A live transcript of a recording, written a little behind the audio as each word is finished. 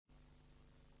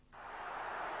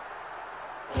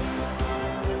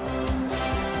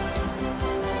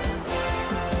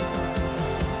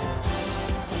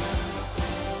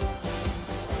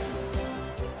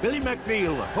Billy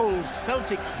McNeil holds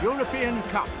Celtic's European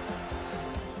Cup.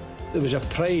 There was a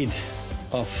pride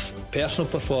of personal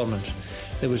performance,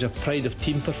 there was a pride of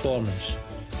team performance,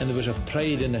 and there was a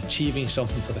pride in achieving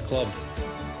something for the club.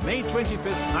 May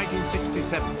 25th,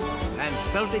 1967, and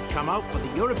Celtic come out for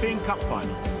the European Cup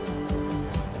final.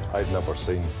 I've never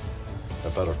seen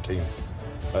a better team,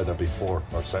 either before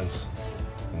or since,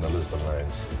 in the Lisbon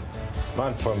Lions.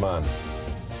 Man for man,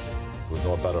 there was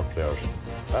no better players.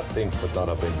 That team could not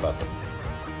have been better.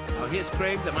 Now here's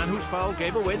Craig, the man whose foul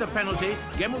gave away the penalty.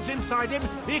 Gemmell's inside him.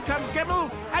 Here comes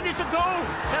Gemmell, and it's a goal!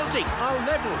 Celtic are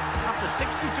level after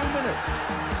 62 minutes.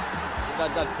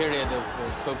 That period of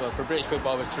football, for British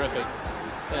football, was terrific.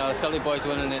 You know, Celtic boys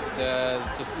winning it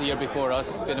just the year before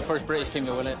us. They're the first British team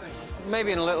to win it.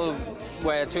 Maybe in a little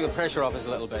way, it took the pressure off us a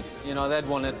little bit. You know, they'd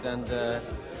won it, and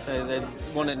they'd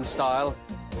won it in style.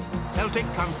 Celtic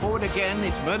come forward again.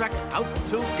 It's Murdoch out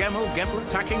to Gemmell. Gemmell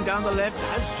attacking down the left,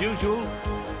 as usual.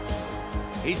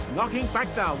 He's knocking back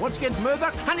now. Once again,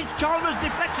 Murdoch, and it's Chalmers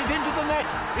deflects it into the net.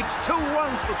 It's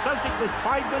 2-1 for Celtic with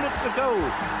 5 minutes to go.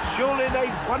 Surely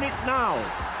they've won it now.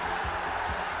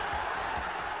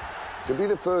 To be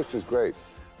the first is great,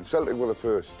 and Celtic were the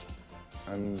first.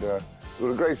 And they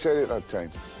were a great side at that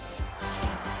time.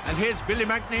 And here's Billy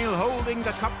McNeil holding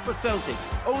the cup for Celtic.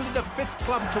 Only the 5th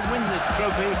club to win this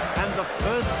trophy, and the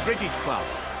first British club.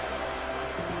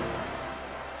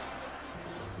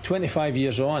 25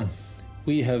 years on,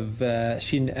 we have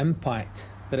seen the impact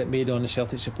that it made on the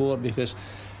Celtic support, because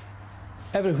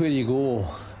everywhere you go,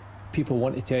 people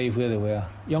want to tell you where they were.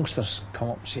 Youngsters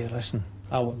come up and say, listen,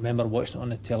 I remember watching it on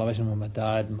the television with my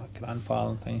dad and my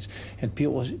grandfather and things, and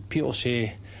people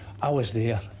say, I was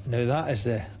there. Now that is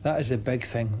the big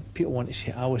thing. People want to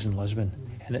say, I was in Lisbon,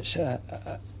 and it's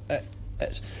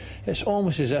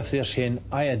almost as if they're saying,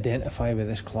 I identify with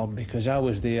this club because I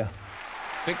was there.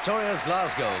 Victoria's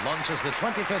Glasgow launches the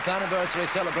 25th anniversary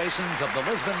celebrations of the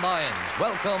Lisbon Lions.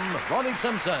 Welcome, Ronnie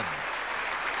Simpson,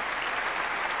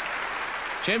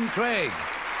 Jim Craig,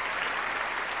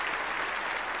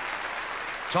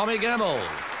 Tommy Gemmell,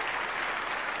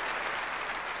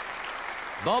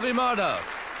 Bobby Murdoch,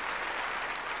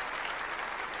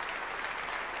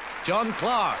 John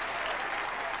Clark,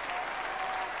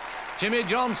 Jimmy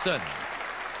Johnston,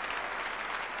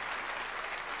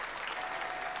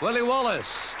 Willie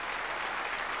Wallace,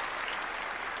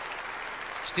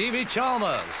 Stevie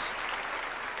Chalmers,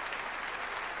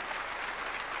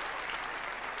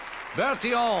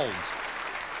 Bertie Auld,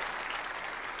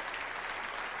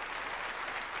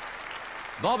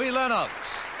 Bobby Lennox,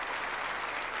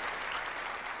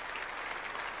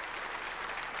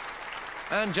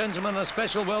 and gentlemen, a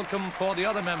special welcome for the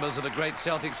other members of the great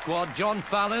Celtic squad: John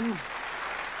Fallon,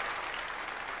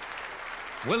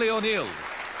 Willie O'Neill,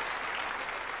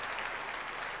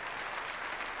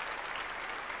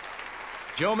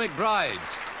 Joe McBride,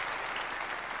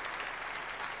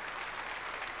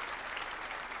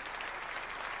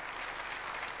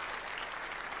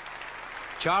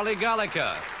 Charlie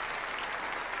Gallagher,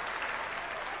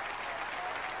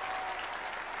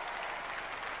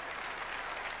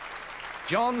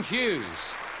 John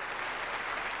Hughes,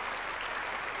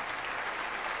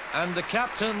 and the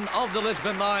captain of the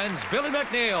Lisbon Lions, Billy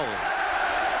McNeil.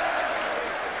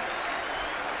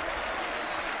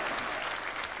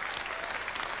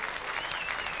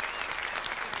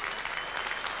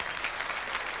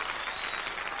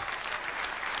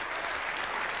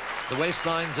 The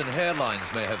waistlines and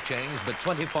hairlines may have changed, but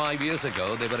 25 years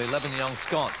ago they were 11 young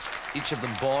Scots, each of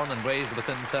them born and raised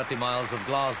within 30 miles of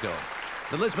Glasgow.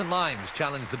 The Lisbon Lions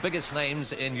challenged the biggest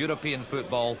names in European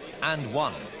football and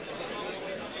won.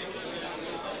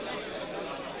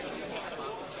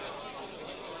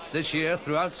 This year,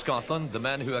 throughout Scotland, the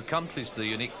men who accomplished the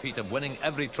unique feat of winning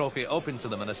every trophy open to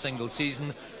them in a single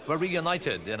season were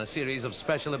reunited in a series of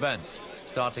special events,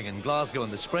 starting in Glasgow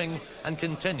in the spring and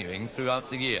continuing throughout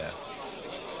the year.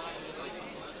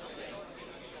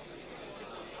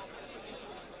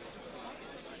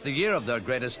 The year of their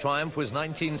greatest triumph was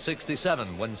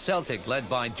 1967, when Celtic, led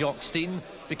by Jock Stein,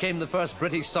 became the first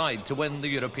British side to win the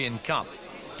European Cup.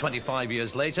 25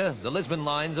 years later, the Lisbon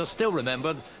Lions are still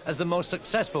remembered as the most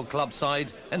successful club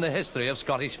side in the history of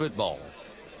Scottish football.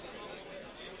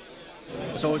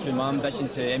 It's always been my ambition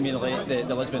to emulate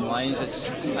the Lisbon Lions.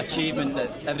 It's an achievement that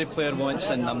every player wants,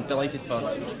 and I'm delighted for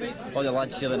all the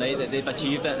lads here tonight that they've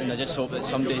achieved it, and I just hope that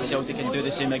someday Celtic can do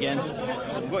the same again.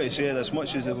 I've got to say, as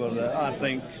much as they were, I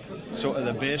think, sort of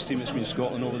the best team that's been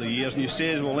Scotland over the years, and you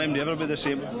say, will them ever be the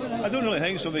same? I don't really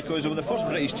think so, because they were the first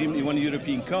British team to win the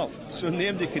European Cup, so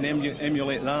nobody can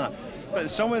emulate that. But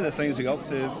some of the things they got up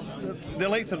to, they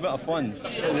liked a bit of fun.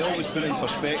 They always put it in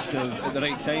perspective at the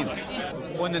right time.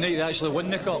 On the night they actually won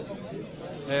the cup,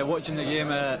 watching the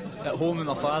game at home with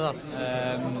my father,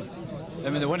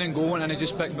 and when the winning goal went in, he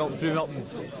just picked me up, threw me up and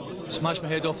smashed my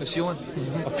head off the ceiling.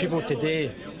 People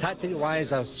today,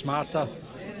 tactic-wise, are smarter.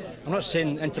 I'm not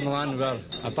saying Inter Milan were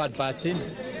a bad team.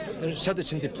 They Celtic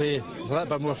seem to play with a little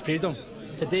bit more freedom.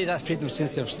 Today, that freedom seems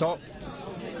to have stopped.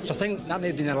 So I think that may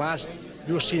have been the last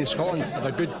you'll see in Scotland of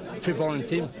a good footballing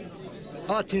team.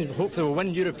 Other teams hopefully will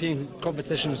win European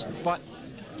competitions, but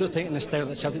I don't think in the style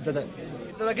that Celtic did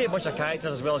it. They're a great bunch of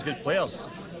characters as well as good players.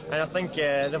 And I think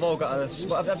they've all got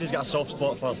everybody's got a soft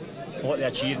spot for what they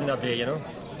achieved in their day, you know.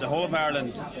 The whole of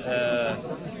Ireland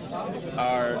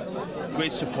are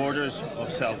great supporters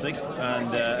of Celtic, and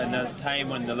in a time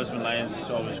when the Lisbon Lions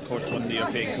always, of course, won the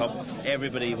European Cup,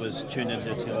 everybody was tuned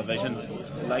into television.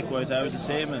 Likewise, I was the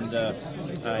same, and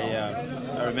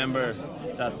I remember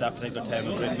that particular time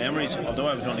with great memories, although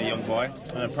I was only a young boy,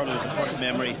 and it probably was the first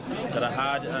memory that I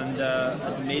had, and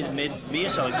it made me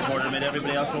a Celtic supporter, and made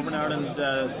everybody else over in Ireland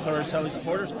thorough Celtic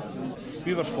supporters.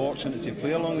 We were fortunate to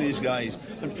play along these guys,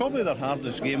 and probably their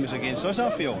hardest game was against us, I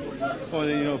feel. Well,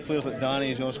 you know, players like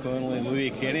Danny, Josh Connolly,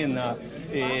 Louis Kenny and that.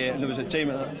 And there was a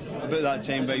time, about that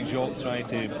time, Big Jock tried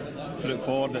to put it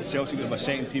forward that Celtic would have a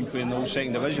second team playing the whole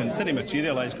second division. It didn't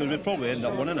materialise because we'd probably end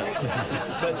up winning it.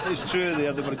 But it's true, they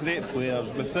were great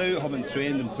players. Without having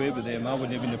trained and played with them, I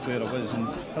wouldn't have been the player I was. And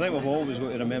I think we've always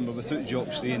got to remember, without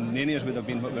Jock staying, none of us would have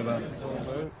been what we were.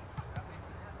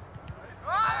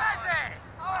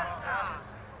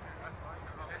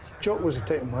 Jock was the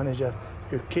type of manager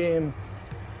who came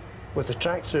with the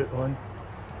tracksuit on,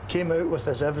 came out with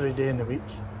us every day in the week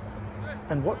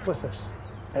and worked with us.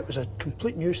 It was a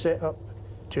complete new setup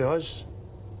to us,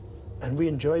 and we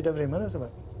enjoyed every minute of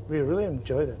it. We really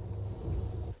enjoyed it.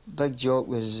 Big Jock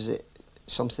was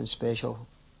something special.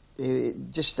 He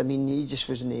just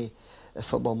wasn't a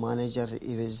football manager.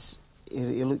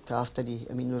 He looked after you.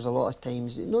 I mean, there was a lot of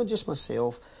times, not just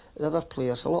myself, the other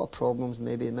players, a lot of problems,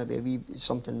 maybe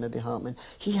something happening.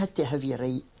 He had to have you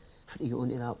right for you to go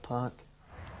into that park.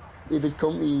 He would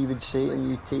come to you, he would say to him,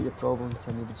 you'd take the problem to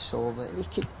him, he would solve it. And he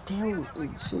could tell,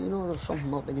 he'd say, you know, there's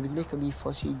something up, and he would make a wee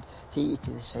fuss, he'd take you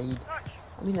to the side.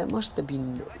 I mean, it must have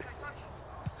been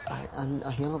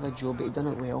a hell of a job, but he'd done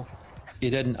it well. He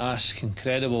didn't ask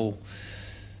incredible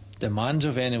demands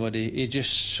of anybody. He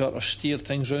just sort of steered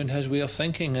things around his way of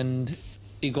thinking, and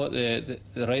he got the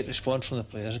right response from the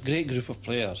players. A great group of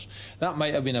players. That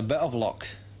might have been a bit of luck,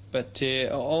 but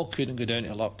it all couldn't go down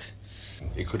to luck.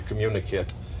 He could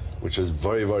communicate, which is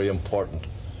very, very important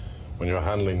when you're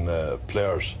handling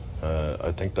players.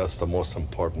 I think that's the most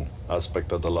important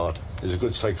aspect of the lot. He's a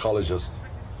good psychologist,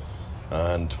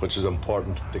 and which is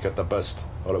important to get the best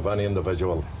out of any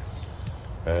individual.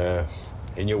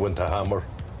 He knew when to hammer,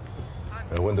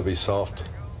 when to be soft,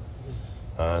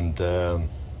 and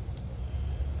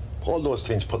all those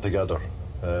things put together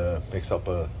makes up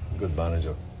a good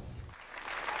manager.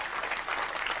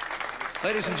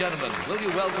 Ladies and gentlemen, will you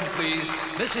welcome, please,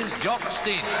 Mrs. Jock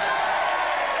Stein.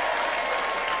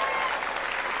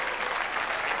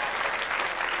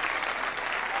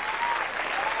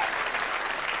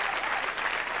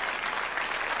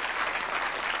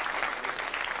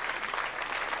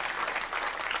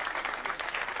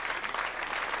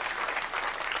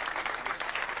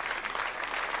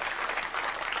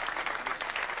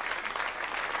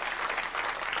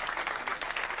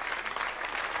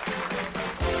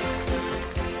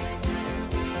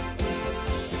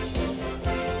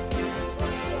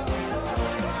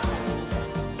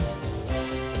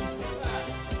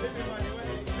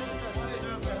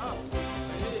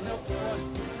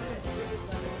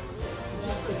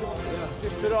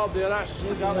 Put it up there, that's... Of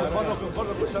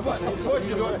course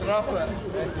you don't trap it. I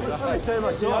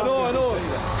know.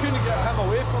 Couldn't get him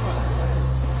away from it.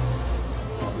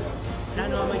 I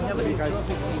know, I might never do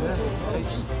trophies, Steve.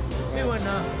 Who won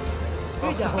that?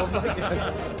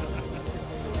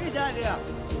 Who that there?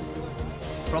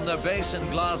 From their base in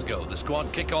Glasgow, the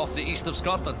squad kick off the East of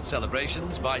Scotland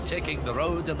celebrations by taking the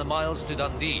road and the miles to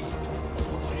Dundee.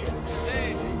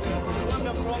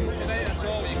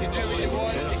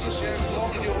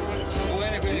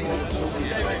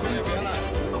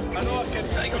 I know I can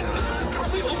cycle.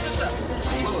 Complete opposite.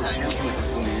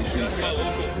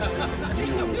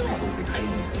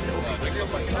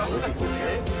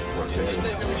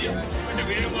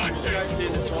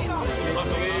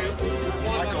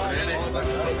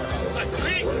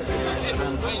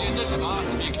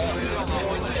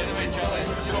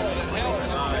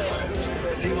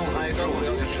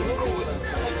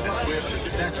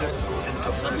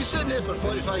 I've been sitting there for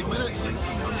 45 minutes.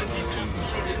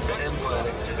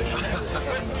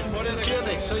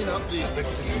 Kenny, sign up, please.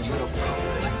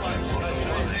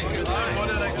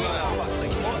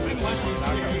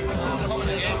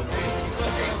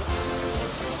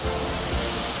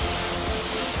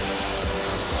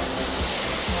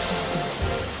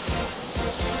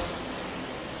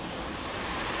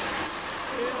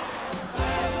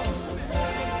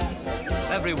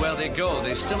 Everywhere they go,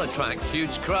 they still attract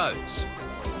huge crowds.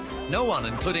 No one,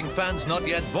 including fans not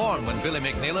yet born when Billy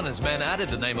McNeil and his men added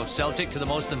the name of Celtic to the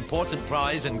most important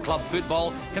prize in club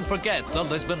football, can forget the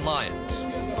Lisbon Lions.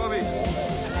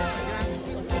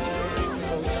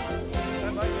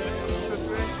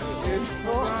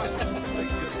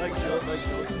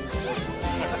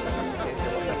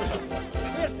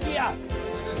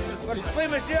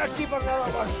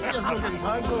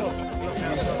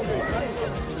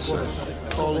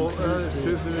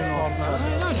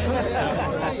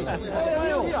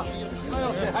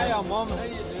 Hiya, Mum.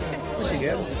 What's he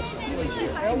getting?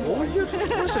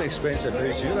 That's an expensive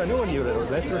house here. I know when you were at the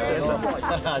retro centre.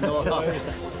 I know.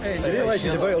 Hey, do you realise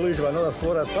he's about to lose by another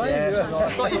 4 or 5? Yes, I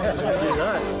thought you were going to do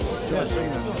that.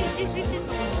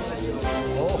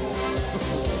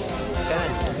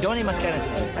 Donnie McKinnon.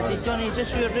 I says, Donnie, is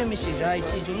this your room? He says, aye. He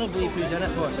says, you'll not believe who's in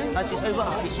it, boss. I says, how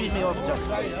what? Excuse me, officer.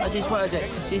 I says, what is it?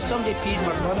 He says, somebody peed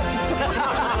my mum.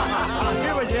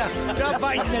 Who was there? Start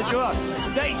banging the door.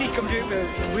 Dicey comes out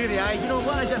with weary eyes. You know,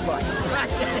 what is it, boss?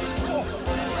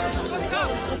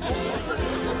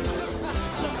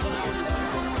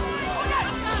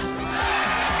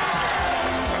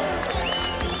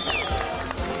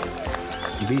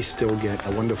 We still get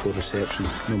a wonderful reception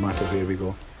no matter where we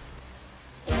go.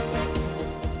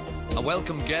 A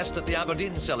welcome guest at the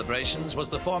Aberdeen celebrations was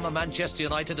the former Manchester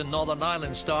United and Northern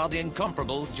Ireland star, the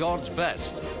incomparable George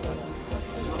Best.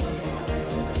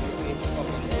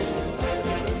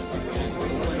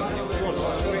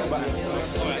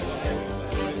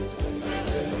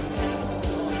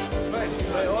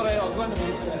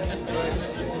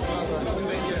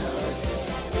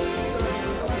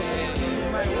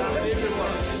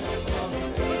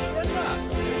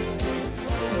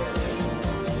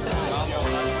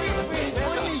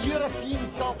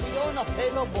 A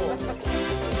pedal boat.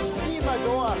 Me and my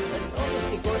daughter, and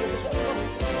honestly God, it was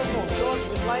George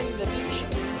was lying on the beach,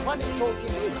 wanting to talk to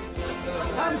me.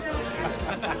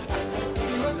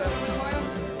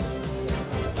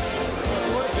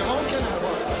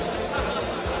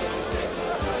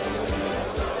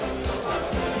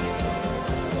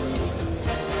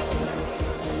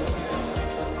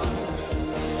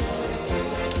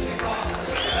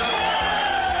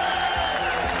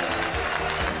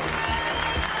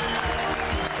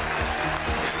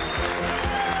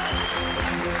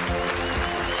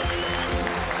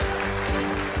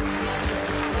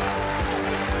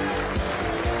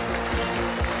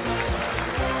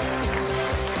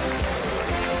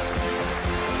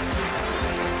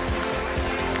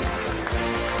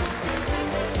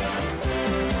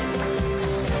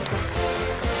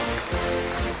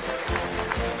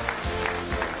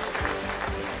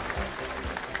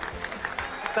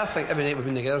 I think every night we've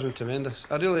been together has been tremendous.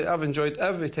 I've enjoyed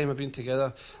every time I've been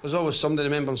together. There's always somebody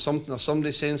remembering something or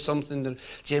somebody saying something. Do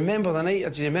you remember the night, or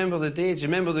do you remember the day, do you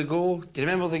remember the goal, do you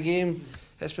remember the game?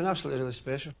 It's been absolutely really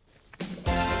special.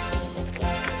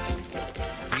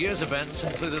 The year's events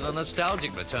included a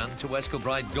nostalgic return to West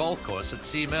Kilbride Golf Course at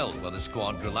Gemmell, where the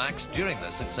squad relaxed during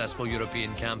the successful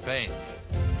European campaign.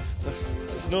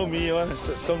 It's not me, man.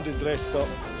 It's somebody dressed up.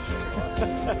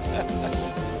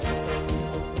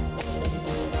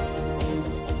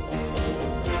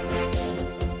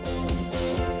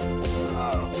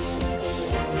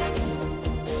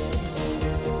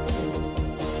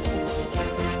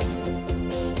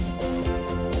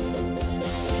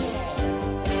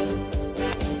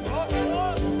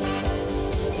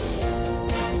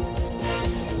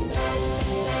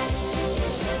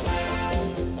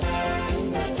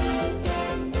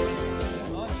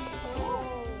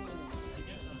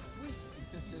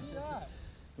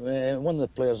 One of the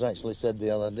players actually said the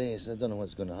other day, he said, I don't know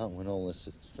what's going to happen when all this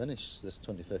is finished, this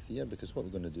 25th year, because what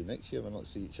we're going to do next year, we're not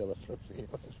see each other for a few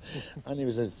months. And he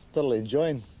was thoroughly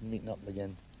enjoying meeting up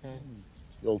again.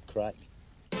 The old crack.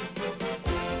 The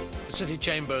City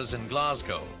Chambers in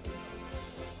Glasgow.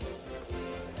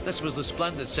 This was the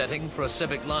splendid setting for a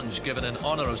civic lunch given in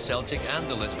honour of Celtic and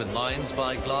the Lisbon Lions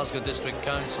by Glasgow District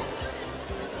Council.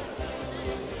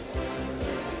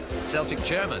 Celtic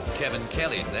chairman Kevin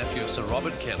Kelly, nephew of Sir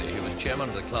Robert Kelly, who was chairman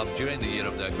of the club during the year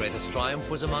of their greatest triumph,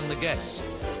 was among the guests.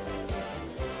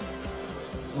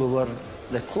 We were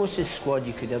The closest squad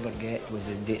you could ever get was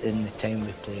in the time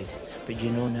we played. But you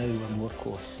know, now we're more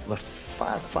close. We're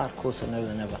far, far closer now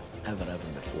than ever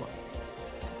before.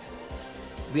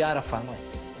 We are a family.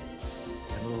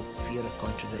 There's no fear of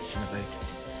contradiction about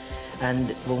it.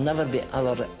 And we'll never be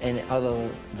any other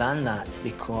than that,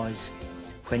 because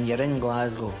when you're in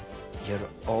Glasgow, you're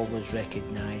always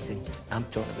recognising. I'm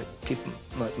talking about people,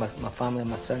 my family,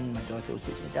 my son, my daughter will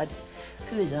say to me, Dad,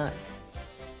 who is that?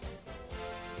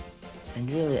 And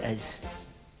really it is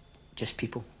just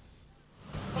people.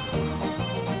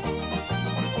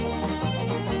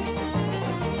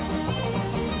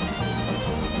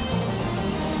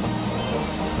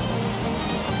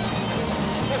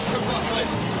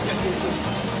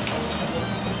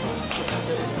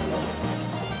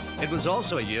 It was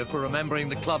also a year for remembering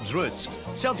the club's roots.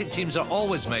 Celtic teams are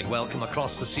always made welcome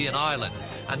across the sea and Ireland,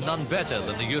 and none better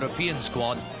than the European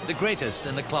squad, the greatest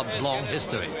in the club's long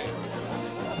history.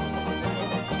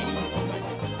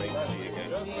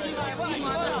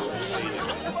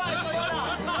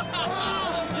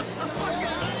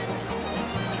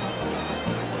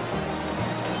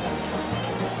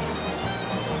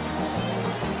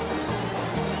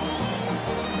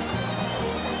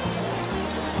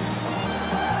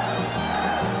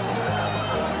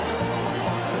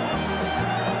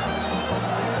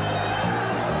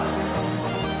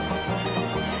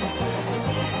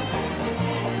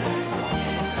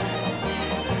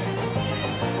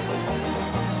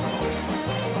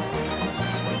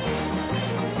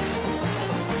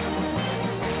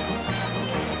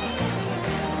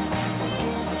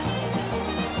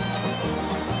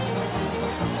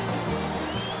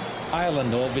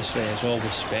 Ireland obviously is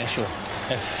always special.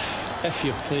 If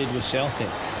you've played with Celtic,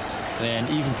 then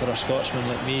even for a Scotsman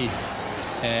like me,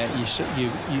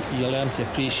 you learn to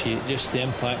appreciate just the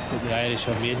impact that the Irish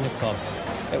have made in the club.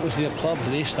 It was their club,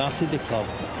 they started the club,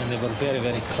 and they were very,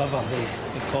 very clever.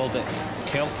 They called it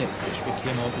Celtic, which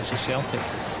became obviously Celtic.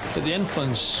 But the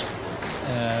influence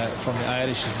from the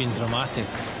Irish has been dramatic,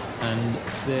 and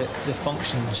the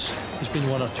functions, there's been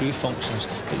one or two functions,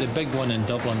 but the big one in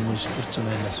Dublin was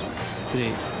tremendous. Great.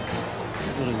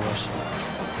 It really was.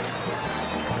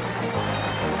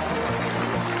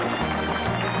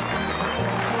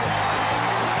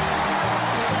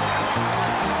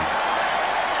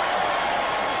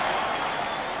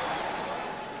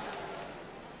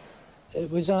 It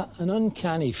was an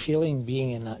uncanny feeling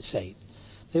being in that side.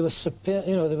 They were super,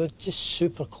 you know, they were just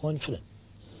super confident.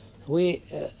 We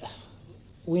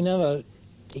never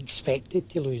expected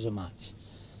to lose a match,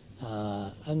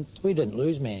 and we didn't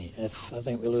lose many. I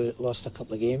think we lost a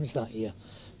couple of games that year,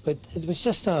 but it was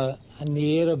just an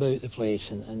air about the place,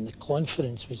 and the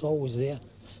confidence was always there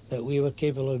that we were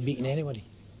capable of beating anybody.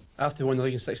 After we won the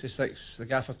league in '66, the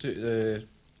gaffer took the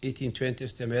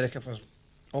 1820s to America for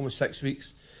almost 6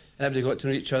 weeks, and everybody got to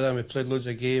know each other, and we played loads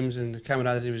of games, and the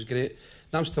camaraderie was great.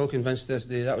 And I'm still convinced this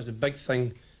day that was the big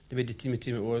thing that made the team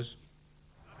it was.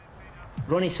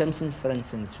 Ronnie Simpson, for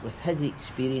instance, with his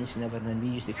experience and everything, we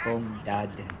used to call him Dad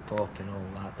and Pop and all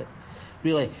that, but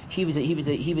really, he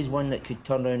was one that could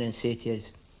turn around and say to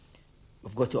us,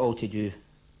 we've got it all to do.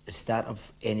 The start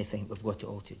of anything, we've got it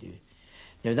all to do.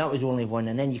 Now, that was only one,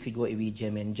 and then you could go to wee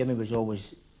Jimmy, and Jimmy was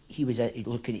always, he was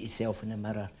looking at himself in the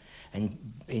mirror and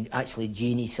actually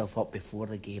geeing himself up before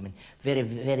the game, and very,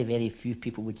 very, very few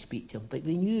people would speak to him, but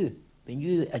we knew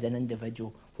as an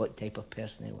individual what type of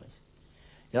person he was.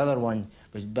 The other one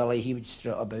was Billy. He would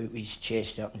strut about with his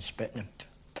chest up and spitting him.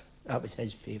 That was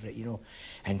his favourite, you know,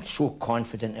 and so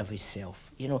confident of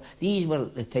himself. You know, these were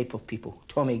the type of people.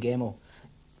 Tommy Gemmell,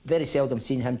 very seldom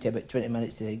seen him to about 20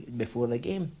 minutes before the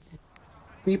game.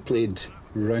 We played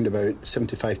around about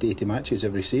 75 to 80 matches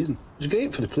every season. It was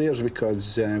great for the players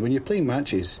because when you're playing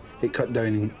matches, it cut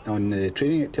down on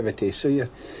training activity. So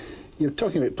you're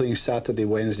talking about playing Saturday,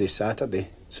 Wednesday, Saturday.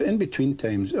 So in between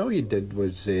times, all you did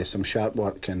was some sharp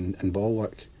work and ball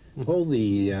work.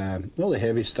 Mm-hmm. All the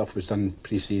heavy stuff was done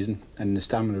pre-season, and the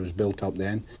stamina was built up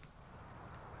then.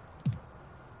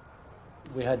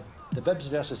 We had the Bibs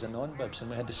versus the non-Bibs, and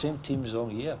we had the same teams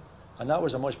all year, and that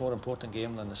was a much more important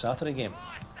game than the Saturday game,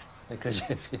 because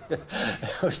it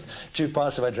was two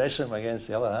parts of a dressing room against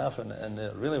the other half, and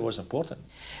it really was important.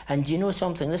 And do you know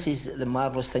something? This is the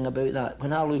marvellous thing about that.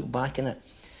 When I look back on it,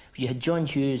 you had John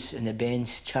Hughes in the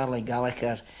bench, Charlie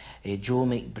Gallagher, Joe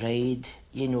McBride,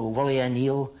 you know, Willie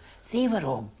O'Neill. They were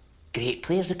all great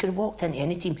players. They could have walked into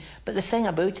any team. But the thing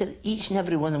about it, each and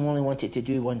every one of them only wanted to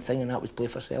do one thing, and that was play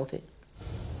for Celtic.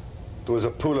 There was a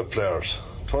pool of players.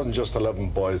 It wasn't just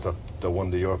 11 boys that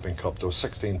won the European Cup. There were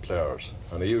 16 players,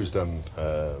 and they used them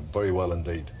very well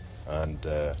indeed. And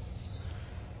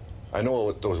I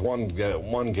know there was one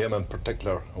game in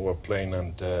particular we were playing,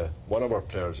 and one of our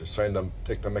players was trying to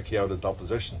take the mickey out of the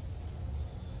opposition,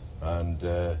 and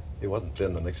he wasn't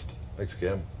playing the next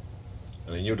game,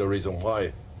 and he knew the reason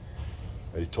why.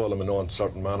 He told him in no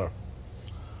uncertain manner,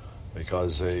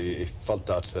 because he felt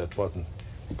that it wasn't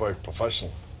very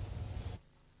professional.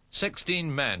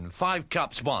 16 men, 5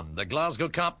 cups won: the Glasgow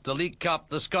Cup, the League Cup,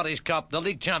 the Scottish Cup, the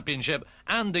League Championship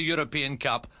and the European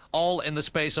Cup, all in the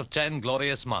space of 10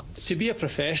 glorious months. To be a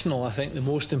professional, I think the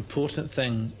most important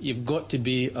thing, you've got to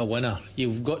be a winner.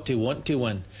 You've got to want to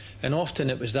win. And often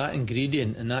it was that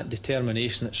ingredient and that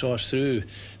determination that saw us through,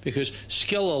 because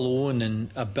skill alone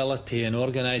and ability and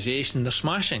organisation, they're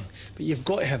smashing, but you've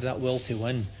got to have that will to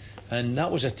win. And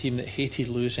that was a team that hated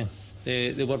losing.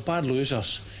 They were bad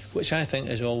losers, which I think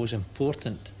is always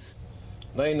important.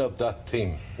 9 of that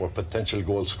team were potential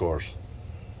goal scorers,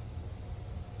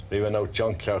 leaving out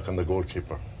John Clark and the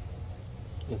goalkeeper.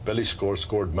 Billy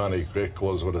scored many great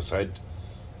goals with his head.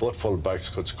 Both full backs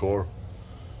could score.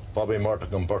 Bobby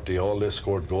Murdoch and Bertie Hall, they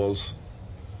scored goals.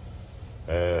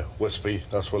 Wispy,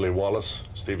 that's Willie Wallace,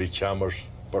 Stevie Chambers,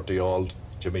 Bertie Hall,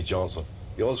 Jimmy Johnson.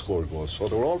 They all scored goals, so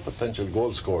they were all potential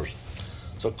goal scorers.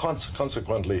 So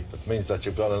consequently, it means that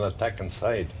you've got an attacking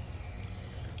side.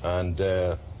 And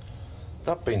that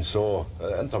being so,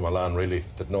 Inter Milan really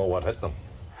didn't know what hit them.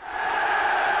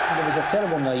 There was a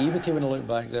terrible naivety when I look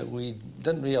back, that we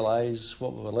didn't realise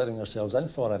what we were letting ourselves in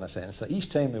for, in a sense, that each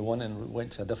time we won and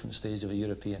went to a different stage of a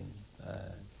European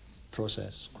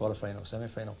process, quarter-final,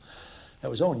 semi-final, it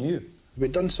was all new.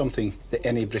 We'd done something that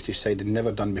any British side had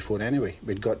never done before anyway.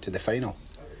 We'd got to the final.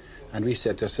 And we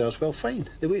said to ourselves, well, fine,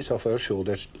 the weight's off our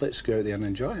shoulders, let's go out there and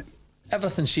enjoy it.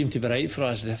 Everything seemed to be right for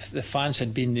us. The fans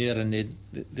had been there and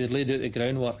they'd laid out the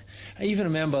groundwork. I even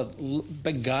remember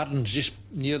big gardens just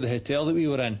near the hotel that we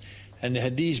were in, and they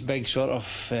had these big sort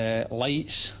of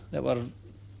lights that were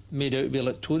made out to be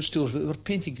like toadstools, but they were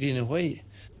painted green and white.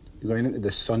 Going into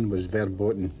the sun was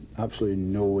verboten, absolutely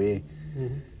no way.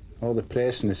 Mm-hmm. All the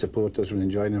press and the supporters were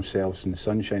enjoying themselves in the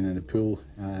sunshine in the pool.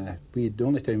 The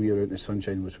only time we were out in the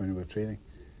sunshine was when we were training.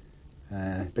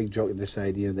 Big joke at this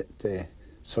idea that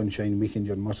sunshine weakened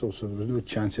your muscles, so there was no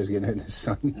chance of getting out in the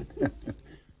sun. And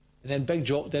then Big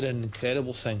Jock did an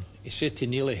incredible thing. He said to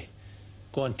Neely,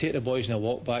 go and take the boys on a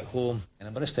walk back home.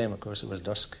 And by this time, of course, it was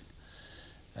dusk.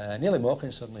 Neely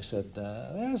Mockin suddenly said,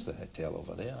 there's the hotel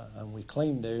over there. And we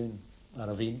climbed down a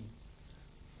ravine.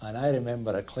 And I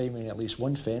remember climbing at least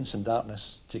one fence in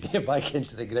darkness to get back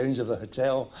into the grounds of the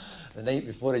hotel the night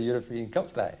before a European Cup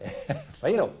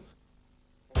final.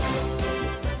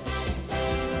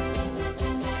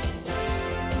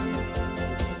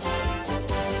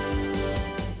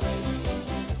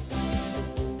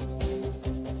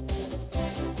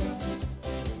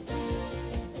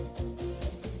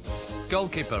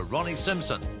 Goalkeeper Ronnie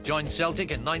Simpson joined Celtic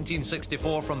in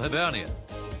 1964 from Hibernia.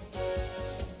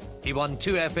 He won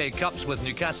 2 FA Cups with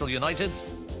Newcastle United,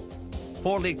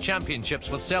 4 League Championships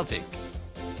with Celtic,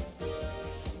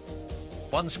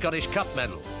 1 Scottish Cup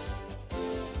medal,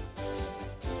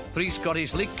 3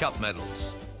 Scottish League Cup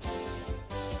medals,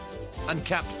 and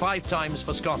capped 5 times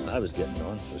for Scotland. I was getting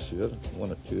on for sure,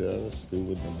 1 or 2 hours. Who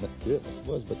wouldn't admit to it, I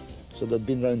suppose, but so they'd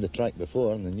been round the track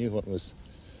before and they knew what it was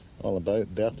all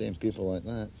about, Bertie and people like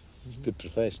that. Mm-hmm. Good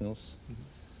professionals,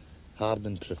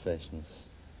 hardened professionals.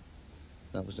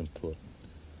 That was important.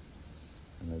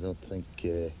 And I don't think,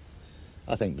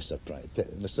 I think we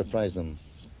surprised them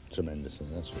tremendously,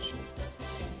 that's for sure.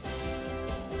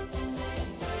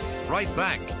 Right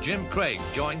back, Jim Craig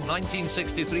joined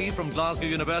 1963 from Glasgow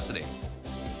University.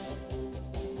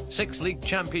 6 League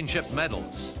Championship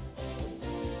medals,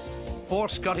 4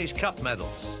 Scottish Cup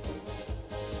medals,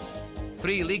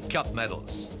 3 League Cup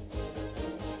medals,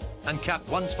 and capped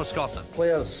once for Scotland.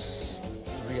 Players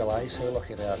realise how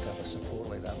lucky they are to have a support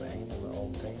like that behind them at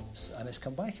all times, and it's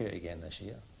come back out again this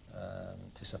year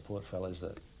to support fellas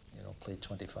that played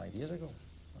 25 years ago.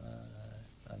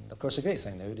 And of course, the great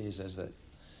thing nowadays is that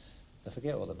they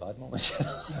forget all the bad moments.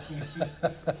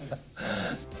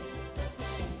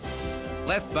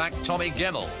 Left back Tommy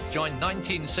Gemmell joined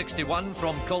 1961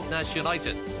 from Coltnash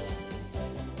United.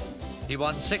 He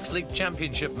won 6 League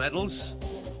Championship medals,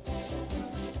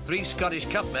 3 Scottish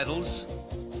Cup medals,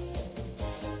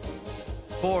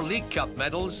 4 League Cup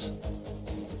medals,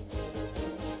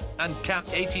 and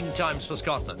capped 18 times for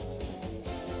Scotland.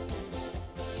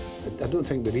 I don't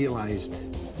think we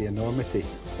realised the enormity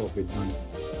of what we'd done.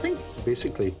 I think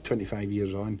basically 25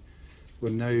 years on,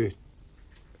 we're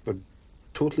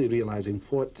totally realising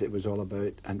what it was all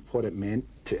about and what it meant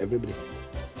to everybody.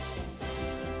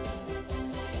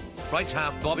 Right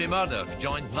half Bobby Murdoch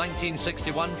joined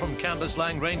 1961 from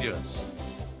Cambuslang Rangers.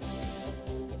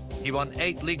 He won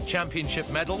 8 League Championship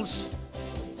medals,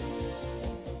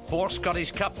 4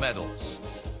 Scottish Cup medals,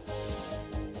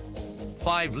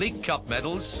 5 League Cup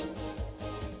medals,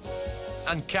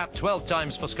 and capped 12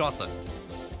 times for Scotland.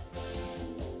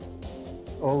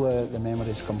 All the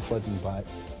memories come flooding back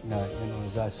now, you know,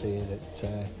 as I say,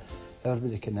 that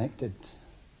everybody connected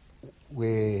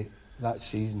with that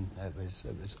season. It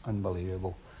was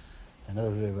unbelievable, and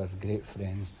everybody were great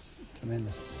friends,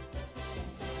 tremendous.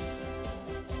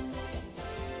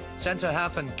 Centre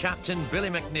half and captain Billy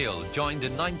McNeil joined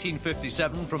in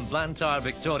 1957 from Blantyre,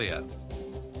 Victoria.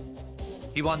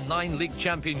 He won 9 League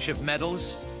Championship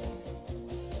medals,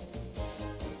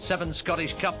 7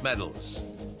 Scottish Cup medals,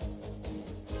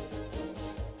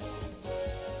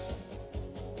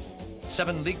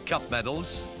 7 League Cup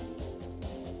medals,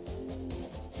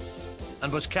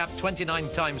 and was capped 29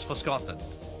 times for Scotland.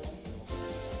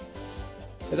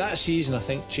 But that season, I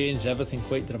think, changed everything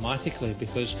quite dramatically,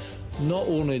 because not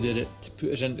only did it put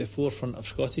us into the forefront of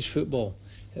Scottish football,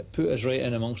 it put us right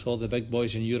in amongst all the big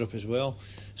boys in Europe as well.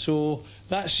 So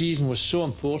that season was so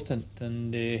important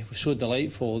and was so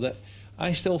delightful that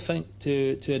I still think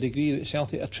to a degree that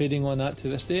Celtic are trading on that to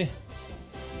this day.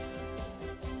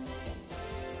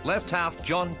 Left half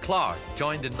John Clark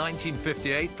joined in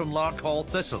 1958 from Larkhall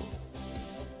Thistle.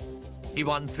 He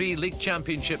won 3 League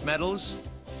Championship medals,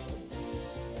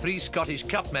 3 Scottish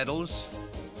Cup medals,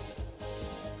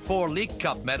 4 League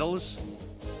Cup medals,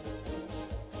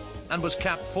 and was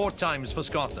capped 4 times for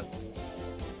Scotland.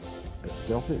 At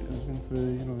Celtic, I was going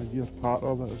through, you know, a year part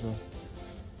of it.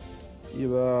 You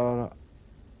were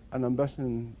an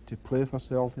ambition to play for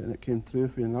Celtic, and it came through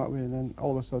for you in that way, and then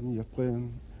all of a sudden you're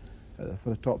playing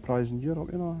for the top prize in Europe,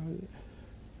 you know.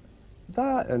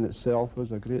 That in itself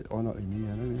was a great honour to me,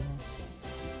 anyway.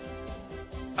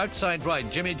 Outside right,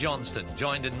 Jimmy Johnston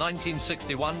joined in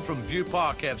 1961 from View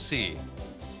Park FC.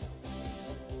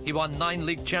 He won 9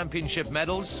 League Championship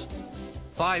medals,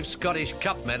 5 Scottish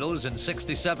Cup medals in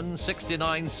 67,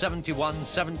 69, 71,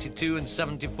 72 and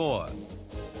 74.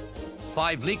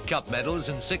 5 League Cup medals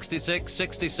in 66,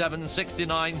 67,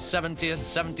 69, 70 and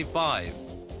 75.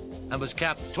 And was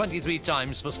capped 23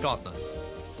 times for Scotland.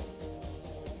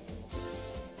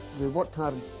 We worked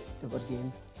hard at our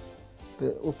game,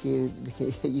 but okay,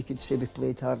 you could say we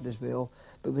played hard as well,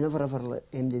 but we never ever let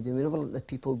anybody do. We never let the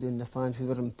people do and the fans who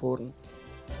were important.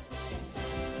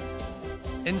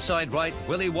 Inside right,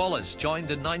 Willie Wallace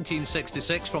joined in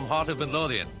 1966 from Heart of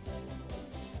Midlothian.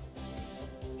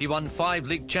 He won 5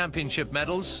 League Championship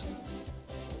medals,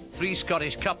 3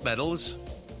 Scottish Cup medals,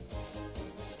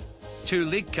 2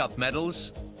 League Cup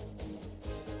medals,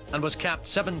 and was capped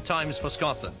 7 times for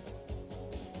Scotland.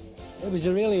 It was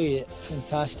a really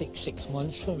fantastic 6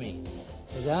 months for me,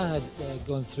 because I had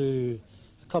gone through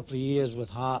a couple of years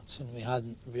with Hearts and we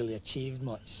hadn't really achieved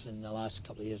much in the last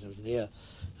couple of years I was there.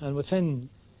 And within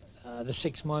the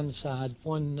 6 months I had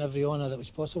won every honour that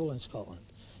was possible in Scotland,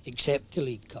 except the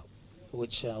League Cup,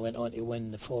 which I went on to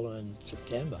win the following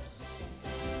September.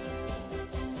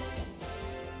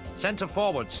 Centre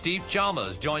forward Steve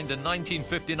Chalmers joined in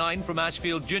 1959 from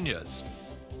Ashfield Juniors.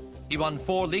 He won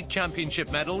 4 League Championship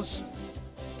medals,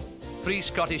 3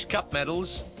 Scottish Cup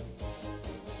medals,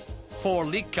 4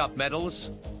 League Cup medals,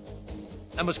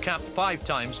 and was capped 5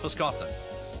 times for Scotland.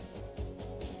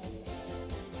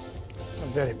 I'm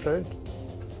very proud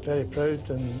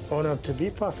and honoured to be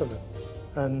part of it,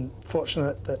 and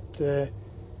fortunate that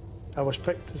I was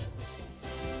picked.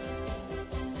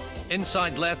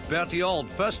 Inside left, Bertie Auld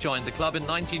first joined the club in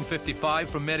 1955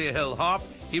 from Maryhill Harp.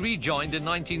 He rejoined in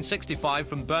 1965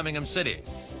 from Birmingham City.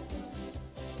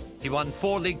 He won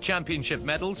 4 League Championship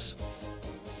medals,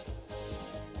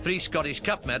 3 Scottish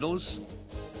Cup medals,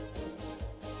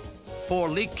 4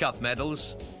 League Cup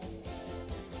medals,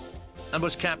 and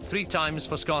was capped 3 times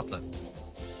for Scotland.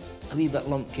 A wee bit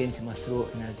lump came to my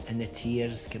throat and the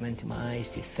tears came into my eyes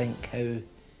to think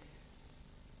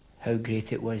how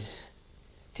great it was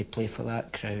to play for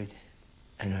that crowd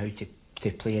and how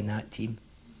to play in that team.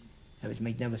 It was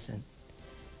magnificent.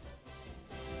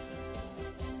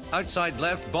 Outside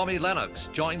left, Bobby Lennox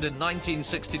joined in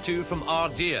 1962 from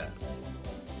Ardea.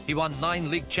 He won 9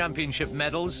 League Championship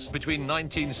medals between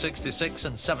 1966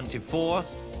 and 74.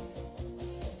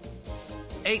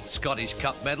 8 Scottish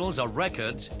Cup medals, a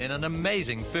record in an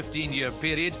amazing 15-year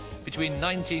period between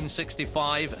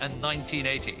 1965 and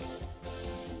 1980.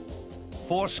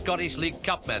 4 Scottish League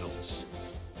Cup medals,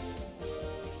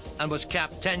 and was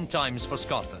capped 10 times for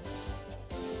Scotland.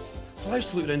 I used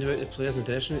to look around about the players in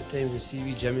the dressing room at times and see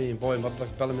wee Jimmy and Bobby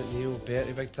Murdoch, Billy McNeil,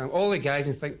 Bertie, big time, all the guys,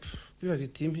 and think, We were a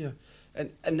good team here.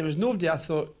 And there was nobody I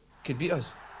thought could beat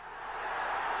us.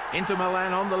 Inter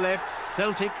Milan on the left,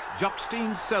 Celtic,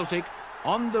 Jockstein's Celtic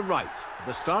on the right.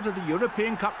 The start of the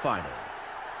European Cup final.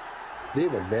 They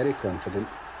were very confident,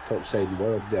 top side in the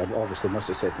world. They obviously must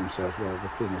have said to themselves, well, we're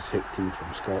playing a sick team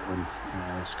from Scotland.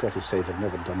 Scottish sides have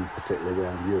never done particularly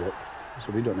well in Europe,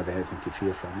 so we don't have anything to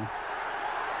fear from them.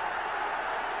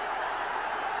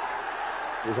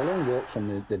 It was a long walk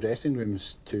from the dressing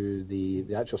rooms to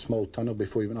the actual small tunnel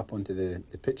before we went up onto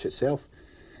the pitch itself.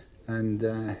 And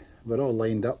we're all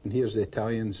lined up, and here's the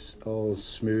Italians, all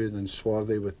smooth and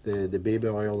swarthy with the baby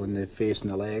oil on the face and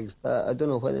the legs. I don't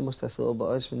know what they must have thought about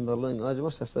us when we were looking. They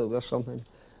must have thought we were something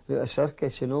out of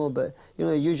circus, you know. But, you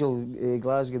know, the usual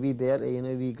Glasgow wee Bertie, you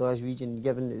know, wee Glaswegian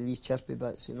giving the wee chirpy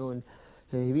bits, you know. And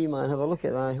wee man, have a look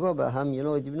at that. What about him, you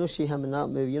know? Did we not see him in that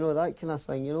move, you know, that kind of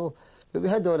thing, you know? But we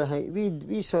had all the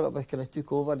we sort of kind of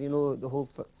took over, you know, the whole,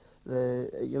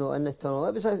 you know, in the tunnel.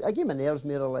 It was a game of nerves,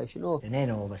 more or less, you know. And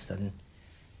then all of a sudden,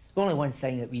 the only one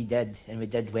thing that we did, and we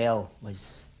did well,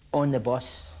 was on the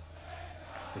bus,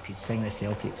 we could sing the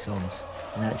Celtic songs,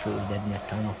 and that's what we did in the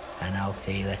tunnel. And I'll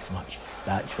tell you this much,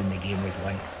 that's when the game was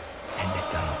won, in the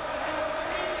tunnel.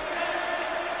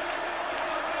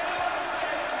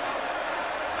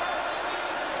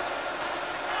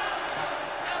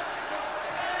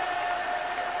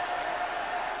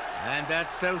 And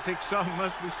that Celtic song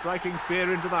must be striking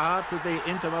fear into the hearts of the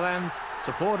Inter Milan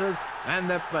supporters and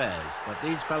their players. But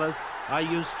these fellas are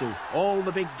used to all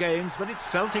the big games. But it's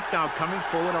Celtic now coming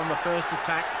forward on the first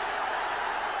attack.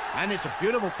 And it's a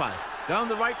beautiful pass down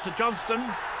the right to Johnston.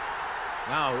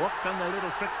 Now, what can the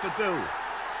little trickster do?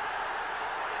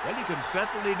 Well, he can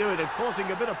certainly do it, and causing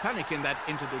a bit of panic in that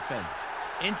Inter defence.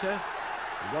 Inter,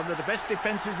 one of the best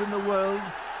defences in the world,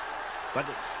 but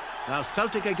it's now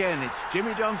Celtic again. It's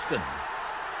Jimmy Johnston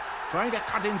trying to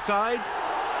cut inside,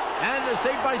 and a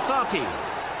save by Sarti.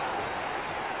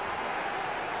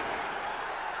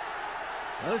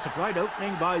 Well, it's a bright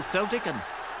opening by Celtic, and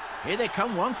here they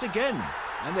come once again,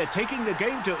 and they're taking the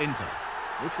game to Inter,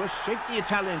 which will shake the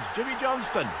Italians. Jimmy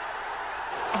Johnston,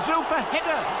 a super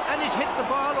header, and he's hit the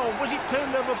bar, or was it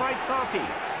turned over by Sarti?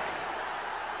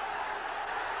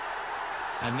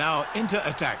 And now Inter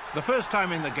attack for the first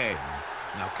time in the game.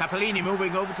 Now Capellini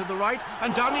moving over to the right,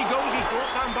 and down he goes. He's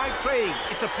brought down by Craig.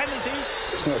 It's a penalty.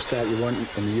 It's not a start you want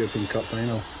in the European Cup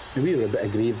final. And we were a bit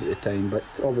aggrieved at the time, but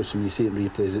obviously when you see it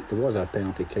replays, it was a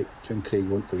penalty kick. Jim Craig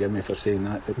won't forgive me for saying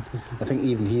that, but I think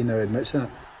even he now admits that.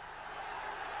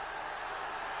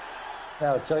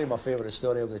 Now, I'll tell you my favourite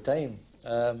story of the time.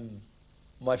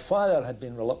 My father had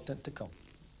been reluctant to come.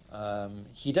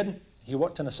 He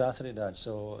worked on a Saturday, Dad,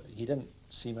 so he didn't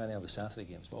see many of the Saturday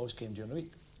games, but always came during the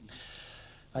week.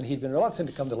 And he'd been reluctant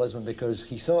to come to Lisbon because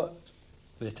he thought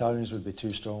the Italians would be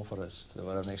too strong for us. They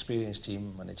were an experienced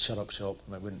team and they'd shut up shop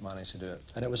and they wouldn't manage to do it.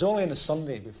 And it was only on the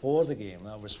Sunday before the game,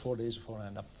 that was 4 days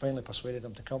beforehand, I finally persuaded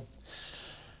him to come.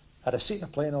 I had a seat in a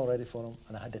plane all ready for him,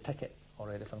 and I had the ticket all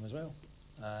ready for him as well.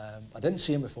 I didn't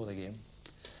see him before the game.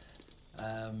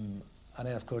 And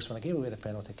then, of course, when I gave away the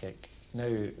penalty kick, now,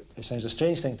 it sounds a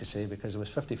strange thing to say because there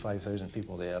was 55,000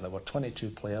 people there. There were 22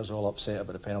 players all upset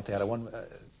about the penalty.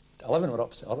 11 were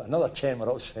upset, another 10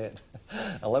 were upset,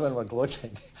 11 were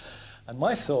gloating. And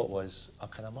my thought was, I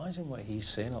can imagine what he's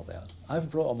saying up there.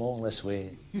 I've brought him all this way.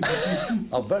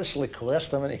 I've virtually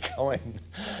coerced him into coming.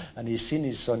 And he's seen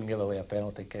his son give away a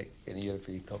penalty kick in the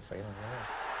European Cup final.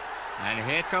 Yeah. And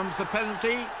here comes the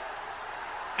penalty.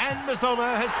 And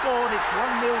Mazzola has scored. It's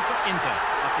 1-0 for Inter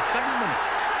after 7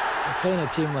 minutes. And playing a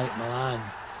team like Milan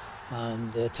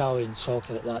and the Italian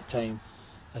soccer at that time,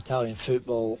 Italian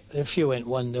football, if you went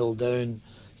 1-0 down,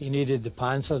 you needed the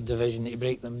Panther division to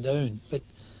break them down. But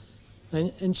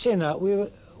in saying that,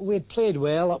 we had played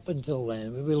well up until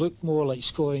then. We looked more like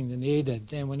scoring than they did.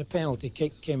 Then when the penalty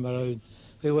kick came around,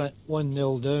 we went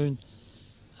 1-0 down.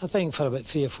 I think for about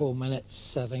 3 or 4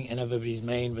 minutes, I think in everybody's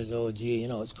mind was, oh gee, you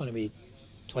know, it's going to be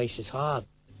twice as hard.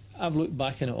 I've looked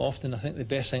back on it often. I think the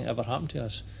best thing that ever happened to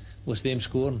us was them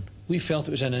scoring. We felt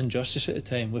it was an injustice at the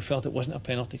time. We felt it wasn't a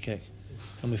penalty kick,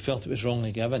 and we felt it was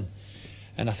wrongly given.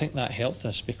 And I think that helped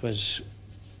us because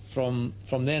from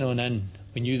then on in,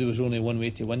 we knew there was only one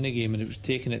way to win the game, and it was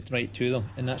taking it right to them,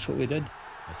 and that's what we did.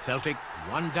 The Celtic,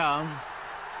 one down.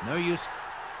 It's no use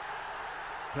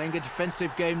playing a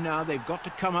defensive game now. They've got to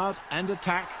come out and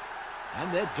attack,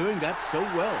 and they're doing that so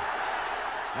well.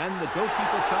 And the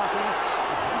goalkeeper, Sarti,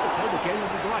 is going to play the game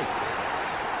of his life.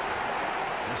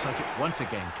 And Celtic once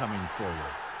again coming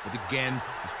forward. But again,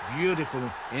 this beautiful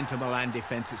Inter Milan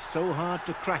defence. It's so hard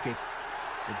to crack it.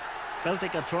 But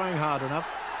Celtic are trying hard enough,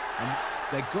 and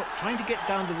they're trying to get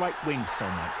down the right wing so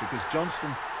much because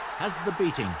Johnston has the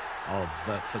beating of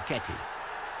Fecchetti.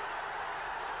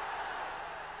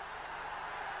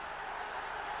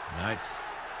 Now it's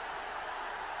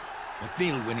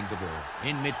McNeil winning the ball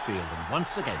in midfield, and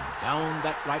once again down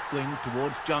that right wing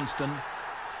towards Johnston.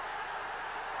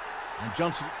 And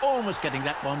Johnston almost getting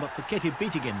that one, but Fecchetti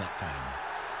beating him that time.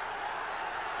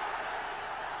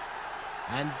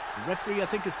 And the referee, I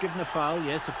think, has given a foul.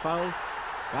 Yes, a foul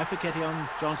by Fecchetti on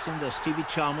Johnston. There's Stevie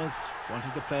Chalmers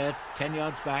wanting to play it 10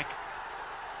 yards back.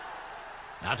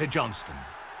 Now to Johnston.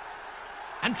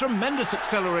 And tremendous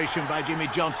acceleration by Jimmy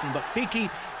Johnston, but Peaky,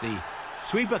 the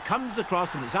sweeper, comes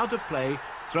across and it's out of play.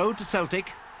 Throw to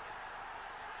Celtic.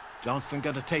 Johnston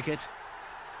going to take it.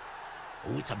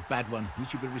 Oh, it's a bad one. He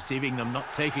should be receiving them,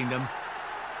 not taking them.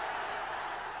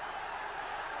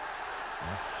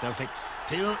 Now Celtic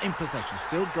still in possession,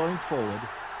 still going forward.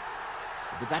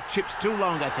 But that chip's too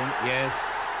long, I think.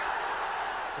 Yes.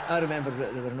 I remember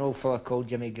there were an old fella called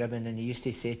Jimmy Gribben, and he used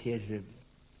to say to us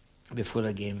before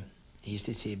a game, he used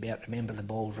to say, Bert, remember the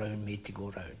ball's round, made to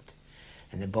go round.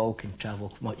 And the ball can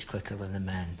travel much quicker than the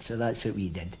man. So that's what we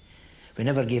did. We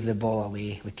never gave the ball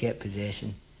away. We kept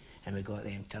possession, and we got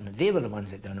them turning. They were the ones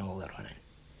that done all the running.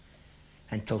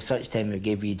 Until such time we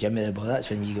gave wee Jimmy the ball. That's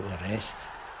when we got the rest.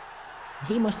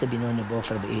 He must have been on the ball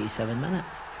for about 87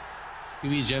 minutes.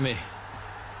 Wee Jimmy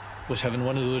was having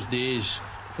one of those days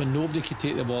when nobody could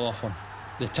take the ball off him.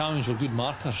 The Italians were good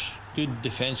markers, good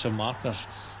defensive markers,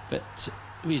 but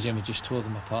wee Jimmy just tore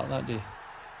them apart that day.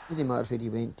 It didn't matter where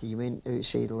you went to. You went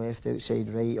outside left, outside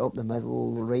right, up the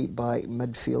middle, right back,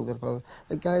 midfielder.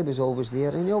 The guy was always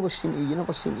there, and you never seemed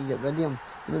to get rid of him.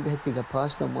 You maybe had to get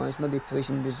past him once, maybe twice,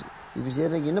 and he was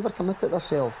there. You never committed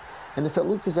yourself. And if it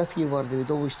looked as if you were, they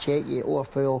would always check you. Oh, a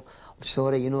foul. I'm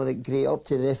sorry, great, up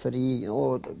to the referee.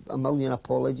 Oh, a million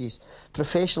apologies.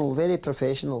 Professional, very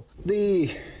professional.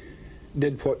 They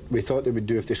did what we thought they would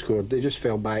do if they scored. They just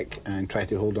fell back and tried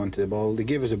to hold on to the ball. They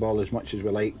gave us the ball as much as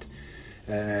we liked.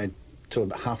 Till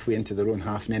about halfway into their own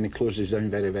half, and then it closes down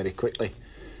very, very quickly.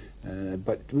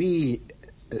 But we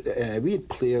had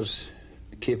players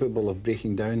capable of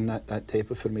breaking down that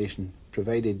type of formation,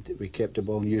 provided we kept the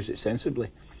ball and used it sensibly.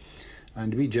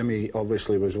 And wee Jimmy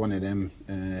obviously was one of them